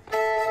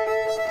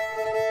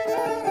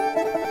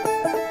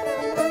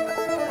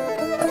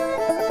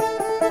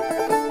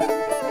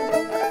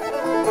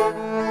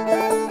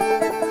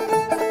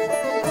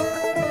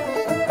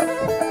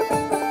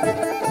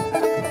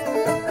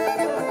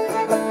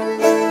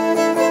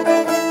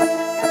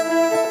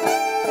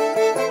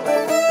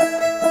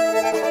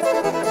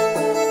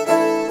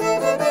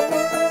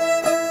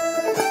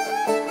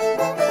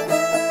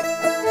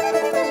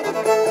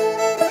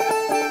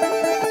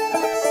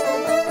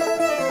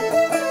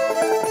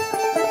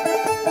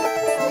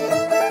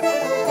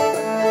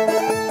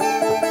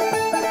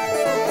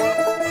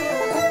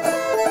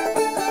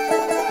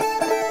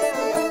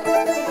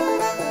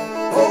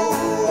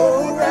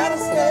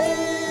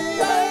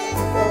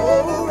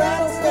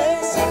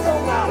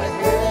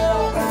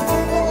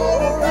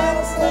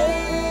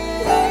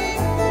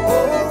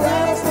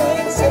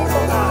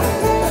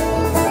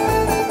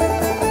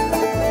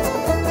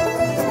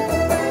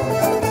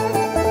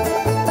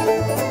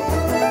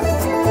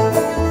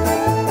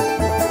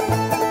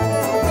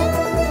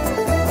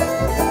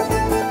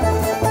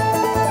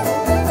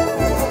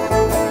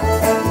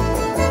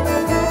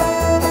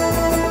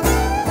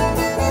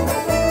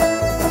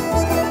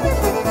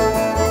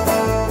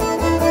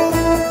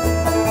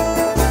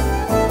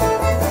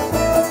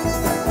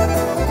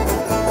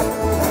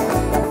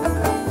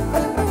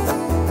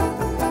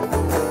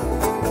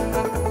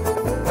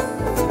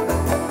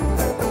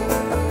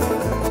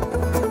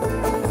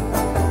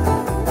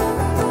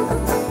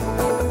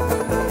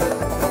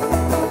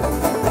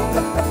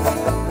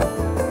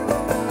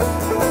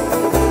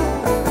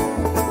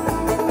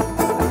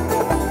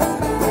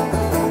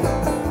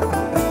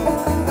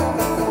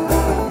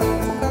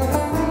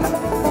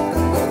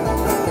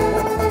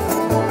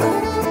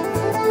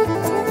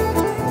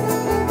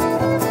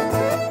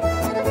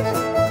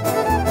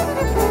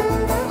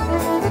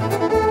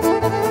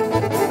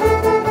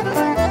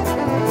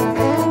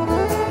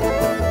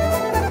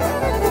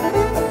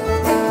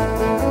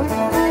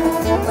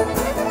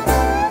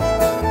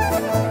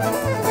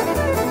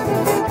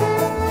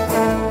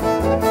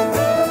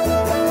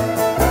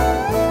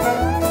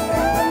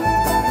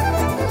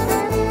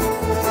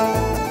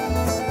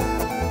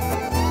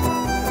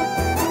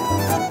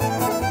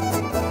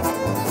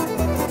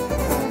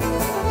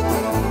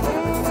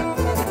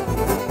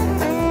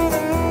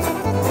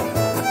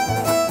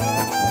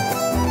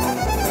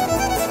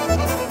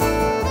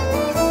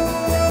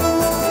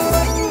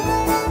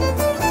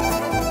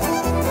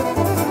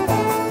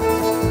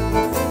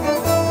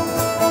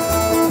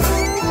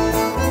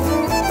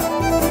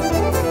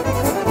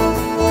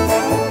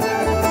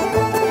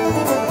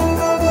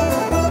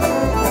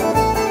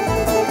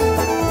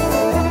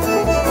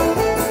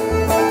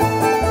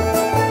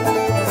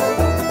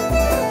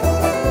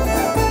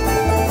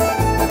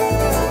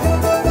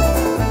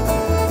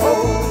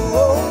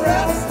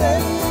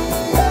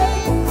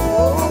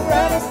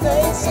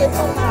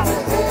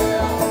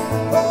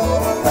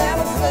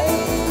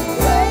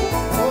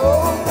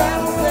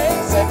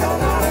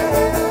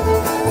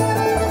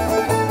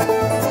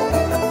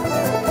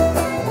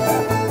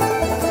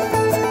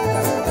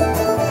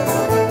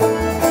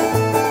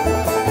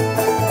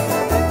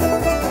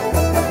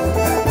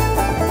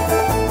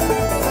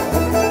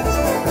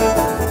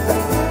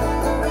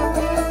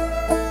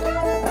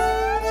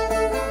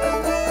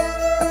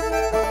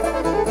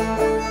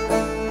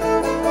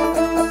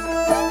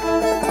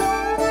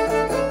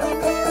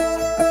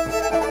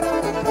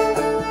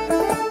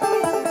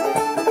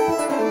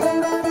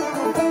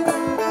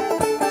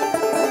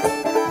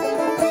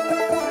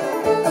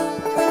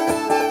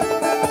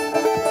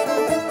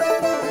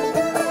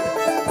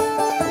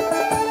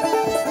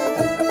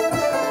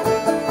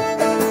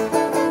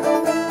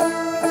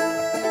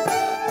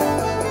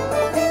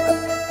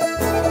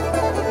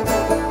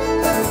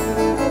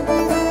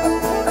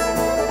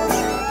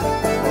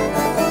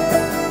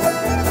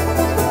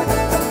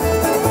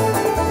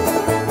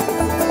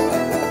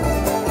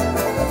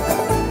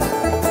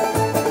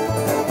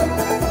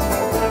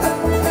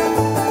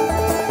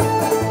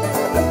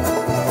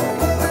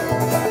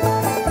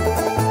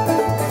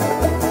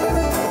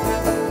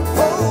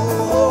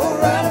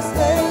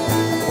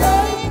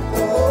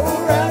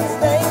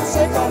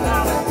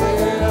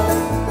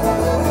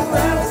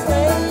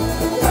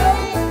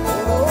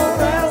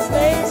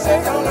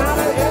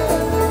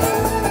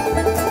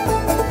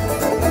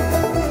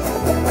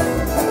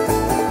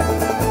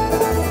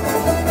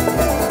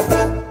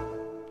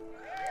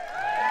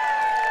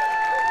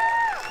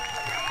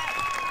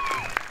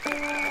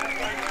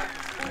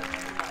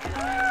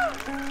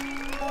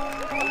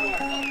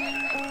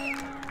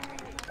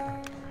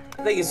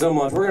 Thank you so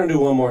much. We're gonna do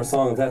one more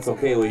song if that's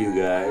okay with you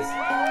guys.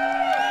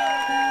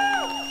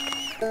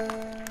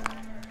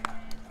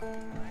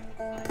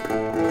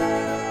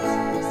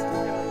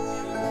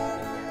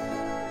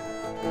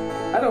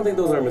 I don't think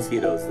those are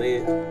mosquitoes.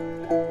 They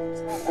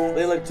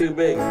look too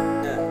big.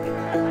 Yeah.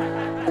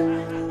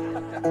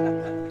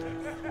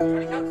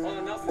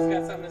 Oh, Nelson's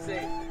got something to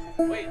say.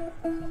 Wait.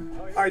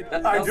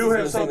 I do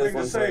have something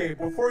to say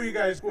before you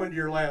guys go into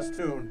your last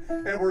tune,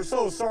 and we're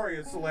so sorry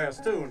it's the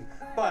last tune,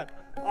 but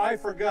I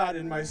forgot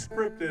in my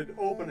scripted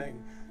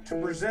opening to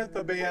present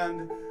the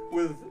band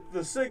with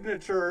the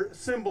signature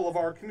symbol of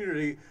our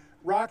community,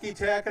 Rocky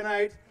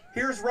Taconite.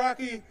 Here's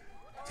Rocky.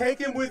 Take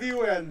him with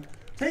you and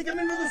take him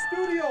into the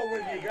studio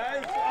with you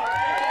guys.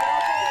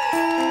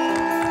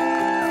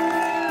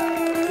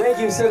 Thank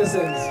you,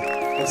 citizens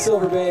of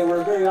Silver Bay.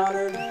 We're very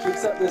honored to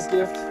accept this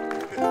gift.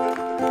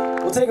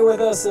 We'll take it with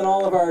us in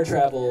all of our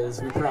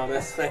travels, we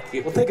promise. Thank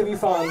you. We'll think of you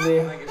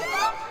fondly.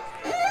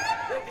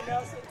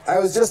 I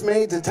was just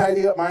made to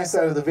tidy up my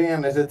side of the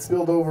van. It had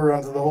spilled over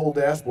onto the whole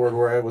dashboard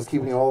where I was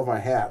keeping all of my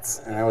hats,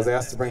 and I was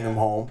asked to bring them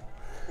home,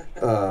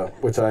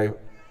 which I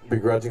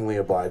begrudgingly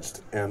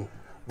obliged. And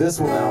this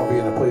will now be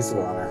in a place of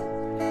honor,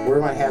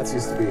 where my hats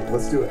used to be.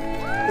 Let's do it.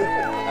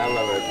 I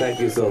love it. Thank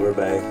you, Silver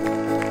Bay.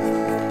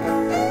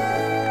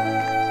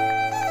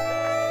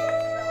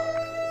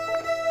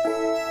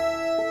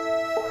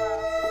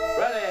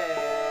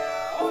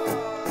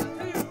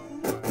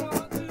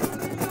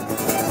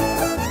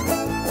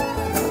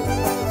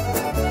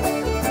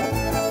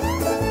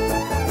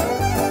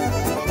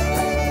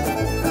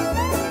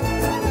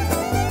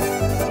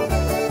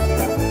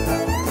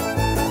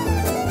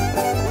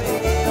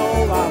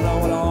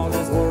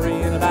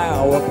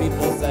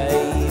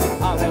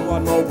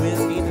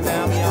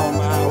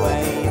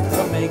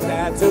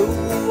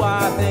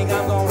 I think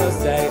I'm gonna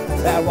say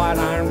that white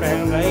iron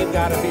band, they've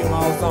got a few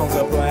more songs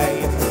to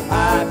play.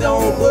 I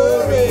don't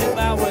worry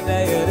about what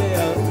day it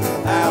is.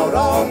 Out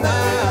all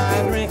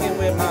night drinking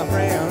with my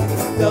friends.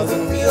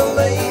 Doesn't feel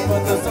late,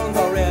 but the sun's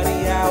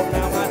already out.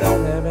 Now I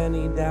don't have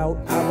any doubt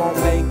I won't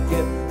make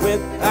it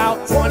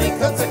without 20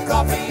 cups of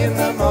coffee in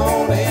the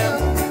morning.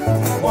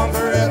 One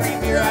for every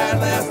beer I had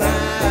last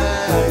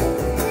night.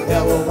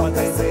 Yeah, well, what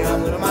they say,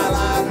 I'm living my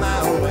life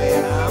my way,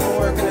 and I'm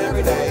working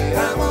every day, and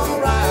I'm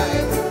alright.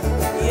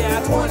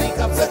 20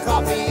 cups of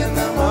coffee in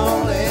the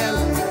morning.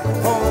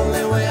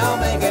 Only way I'll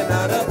make it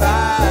 9 to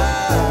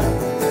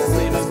 5.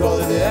 Sleep is for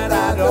the dead.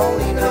 I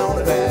don't even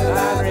own a bed.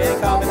 I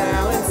drink coffee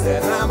now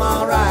instead, and I'm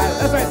alright.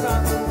 That's right,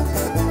 son.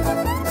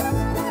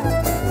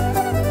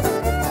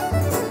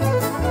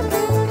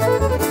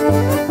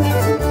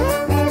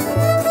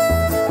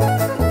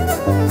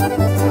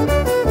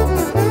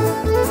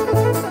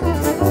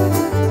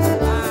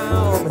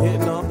 I'm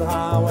hitting up the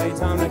highway.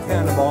 Time to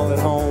cannonball at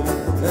home.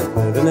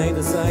 Living ain't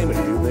the same, but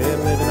you've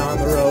been living on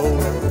the road.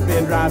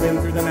 Been driving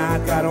through the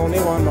night, got only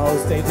one more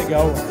state to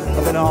go.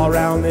 I've been all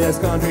around this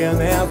country, and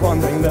there's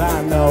one thing that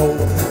I know.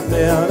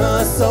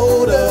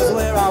 Minnesota's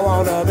where I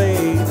wanna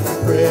be.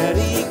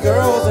 Pretty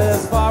girls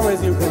as far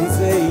as you can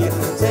see.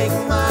 Take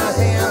my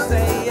hand,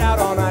 stay out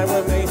all night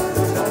with me.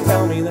 Don't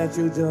tell me that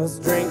you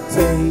just drink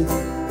tea.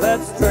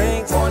 Let's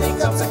drink 20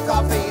 cups of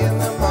coffee in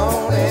the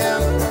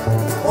morning.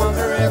 One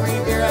for every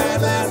beer I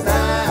had last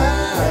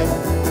night.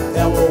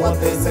 Yeah, well, what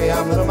they say,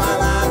 I'm living my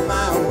life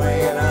my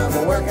way, and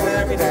I'm working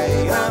every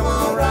day, and I'm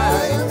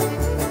alright.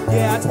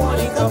 Yeah,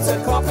 20 cups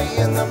of coffee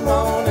in the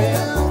morning.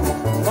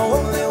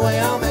 Only way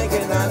I'll make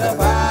it 9 to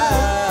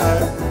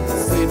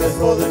 5. Sleep is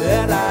for the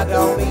dead. I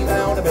don't even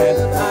own a bed.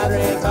 I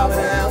drink coffee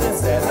now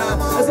instead. I'm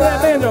alright. Let's see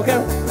that banjo,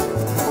 Kevin.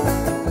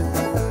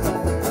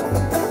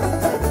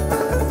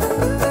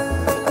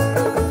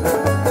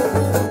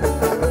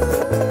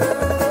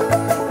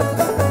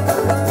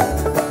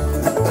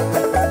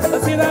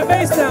 Let's see that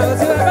bass down. Let's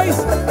see that bass.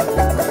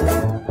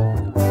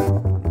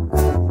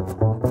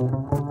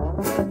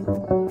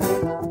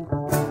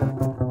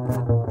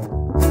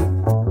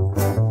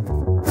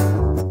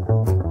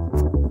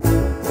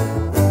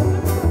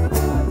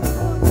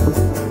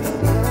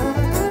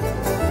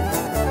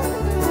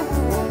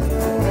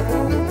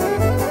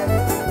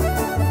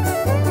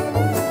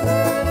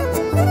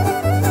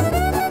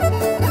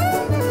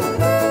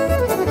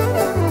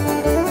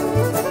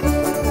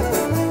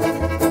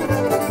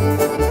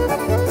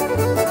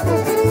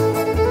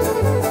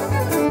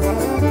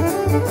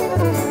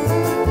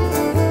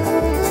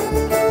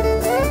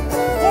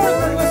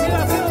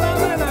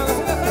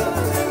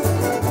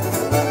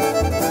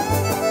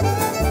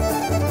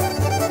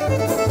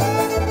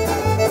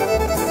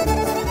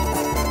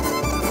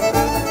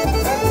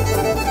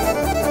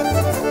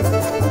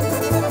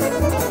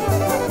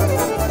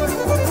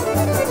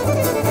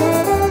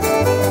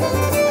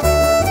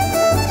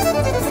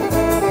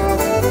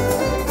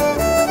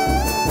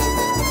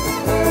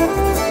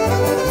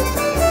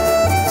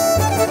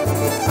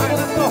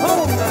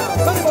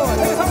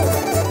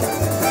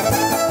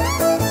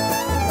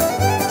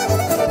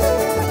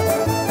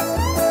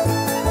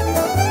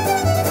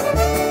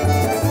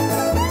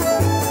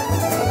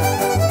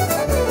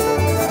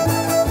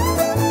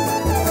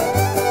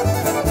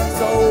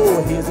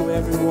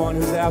 everyone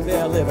who's out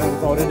there living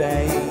for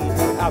today.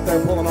 Out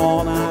there pulling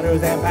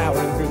all-nighters and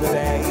powering through the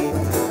day.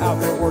 Out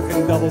there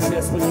working double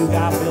shifts when you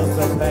got bills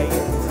to pay.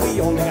 We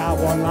only got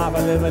one life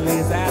to live, at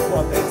least that's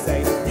what they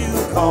say.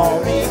 You call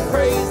me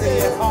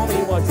crazy, call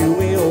me what you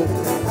will.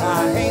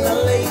 I ain't a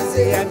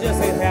lazy, I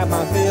just ain't had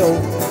my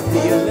fill.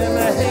 Feeling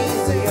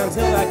hazy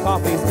until that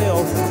coffee's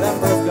spilled. That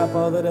first cup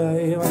of the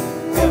day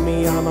get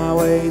me on my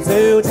way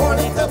to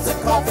 20 cups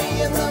of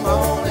coffee in the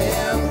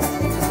morning.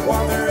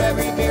 Wonder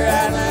every beer I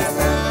had last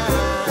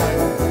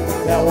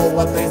night. Tell well,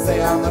 what they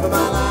say, I'll live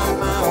my life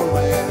my own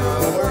way. And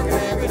I'm working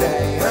every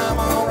day and I'm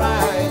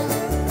alright.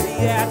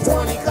 Yeah,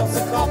 20 cups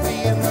of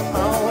coffee in the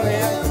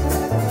morning.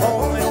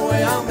 Only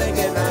way I'll make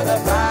it 9 to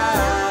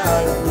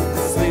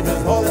 5. Sleep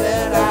is for the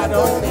dead, I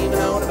don't even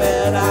own a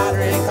bed. I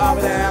drink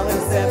coffee now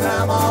instead and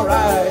I'm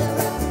alright.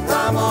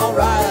 I'm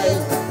alright.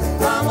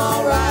 I'm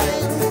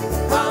alright.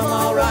 I'm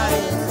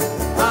alright.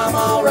 I'm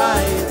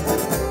alright.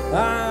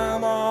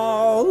 I'm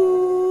all.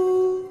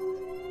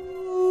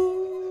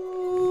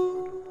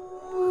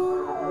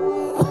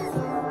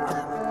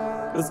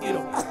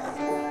 Mosquito.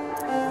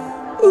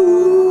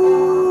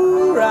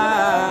 Ooh, right.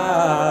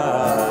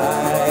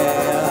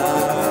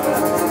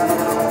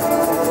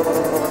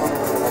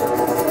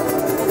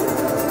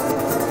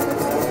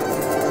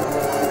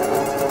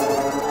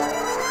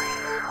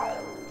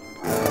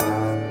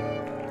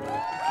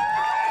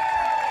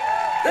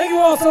 Thank you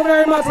all so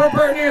very much for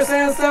Pert Near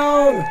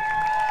Sandstone.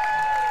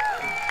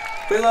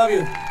 We love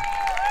you.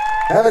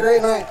 Have a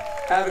great night.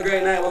 Have a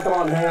great night. We'll come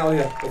on and hang out with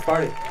you. Let's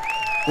party.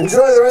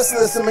 Enjoy the rest of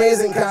this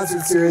amazing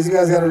concert series. You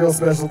guys got a real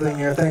special thing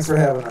here. Thanks for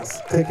having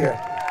us. Take care.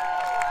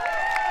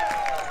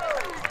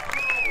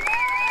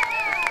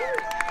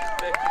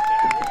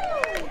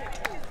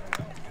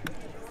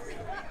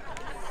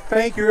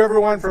 Thank you,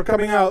 everyone, for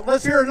coming out.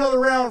 Let's hear another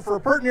round for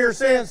Pert Near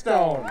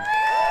Sandstone.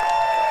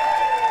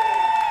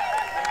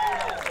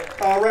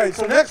 All right,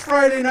 so next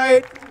Friday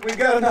night, we've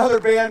got another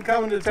band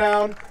coming to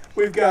town.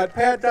 We've got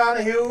Pat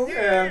Donahue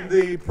and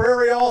the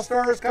Prairie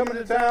All-Stars coming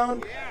to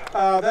town.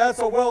 That's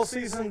a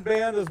well-seasoned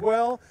band as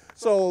well.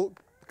 So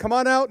come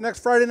on out next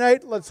Friday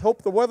night. Let's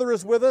hope the weather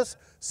is with us.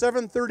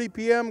 7:30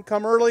 p.m.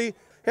 Come early.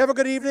 Have a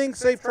good evening.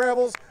 Safe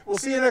travels. We'll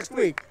see you next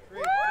week.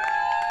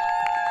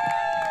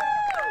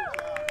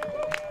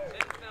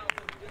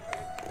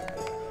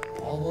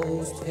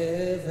 Almost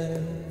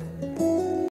heaven.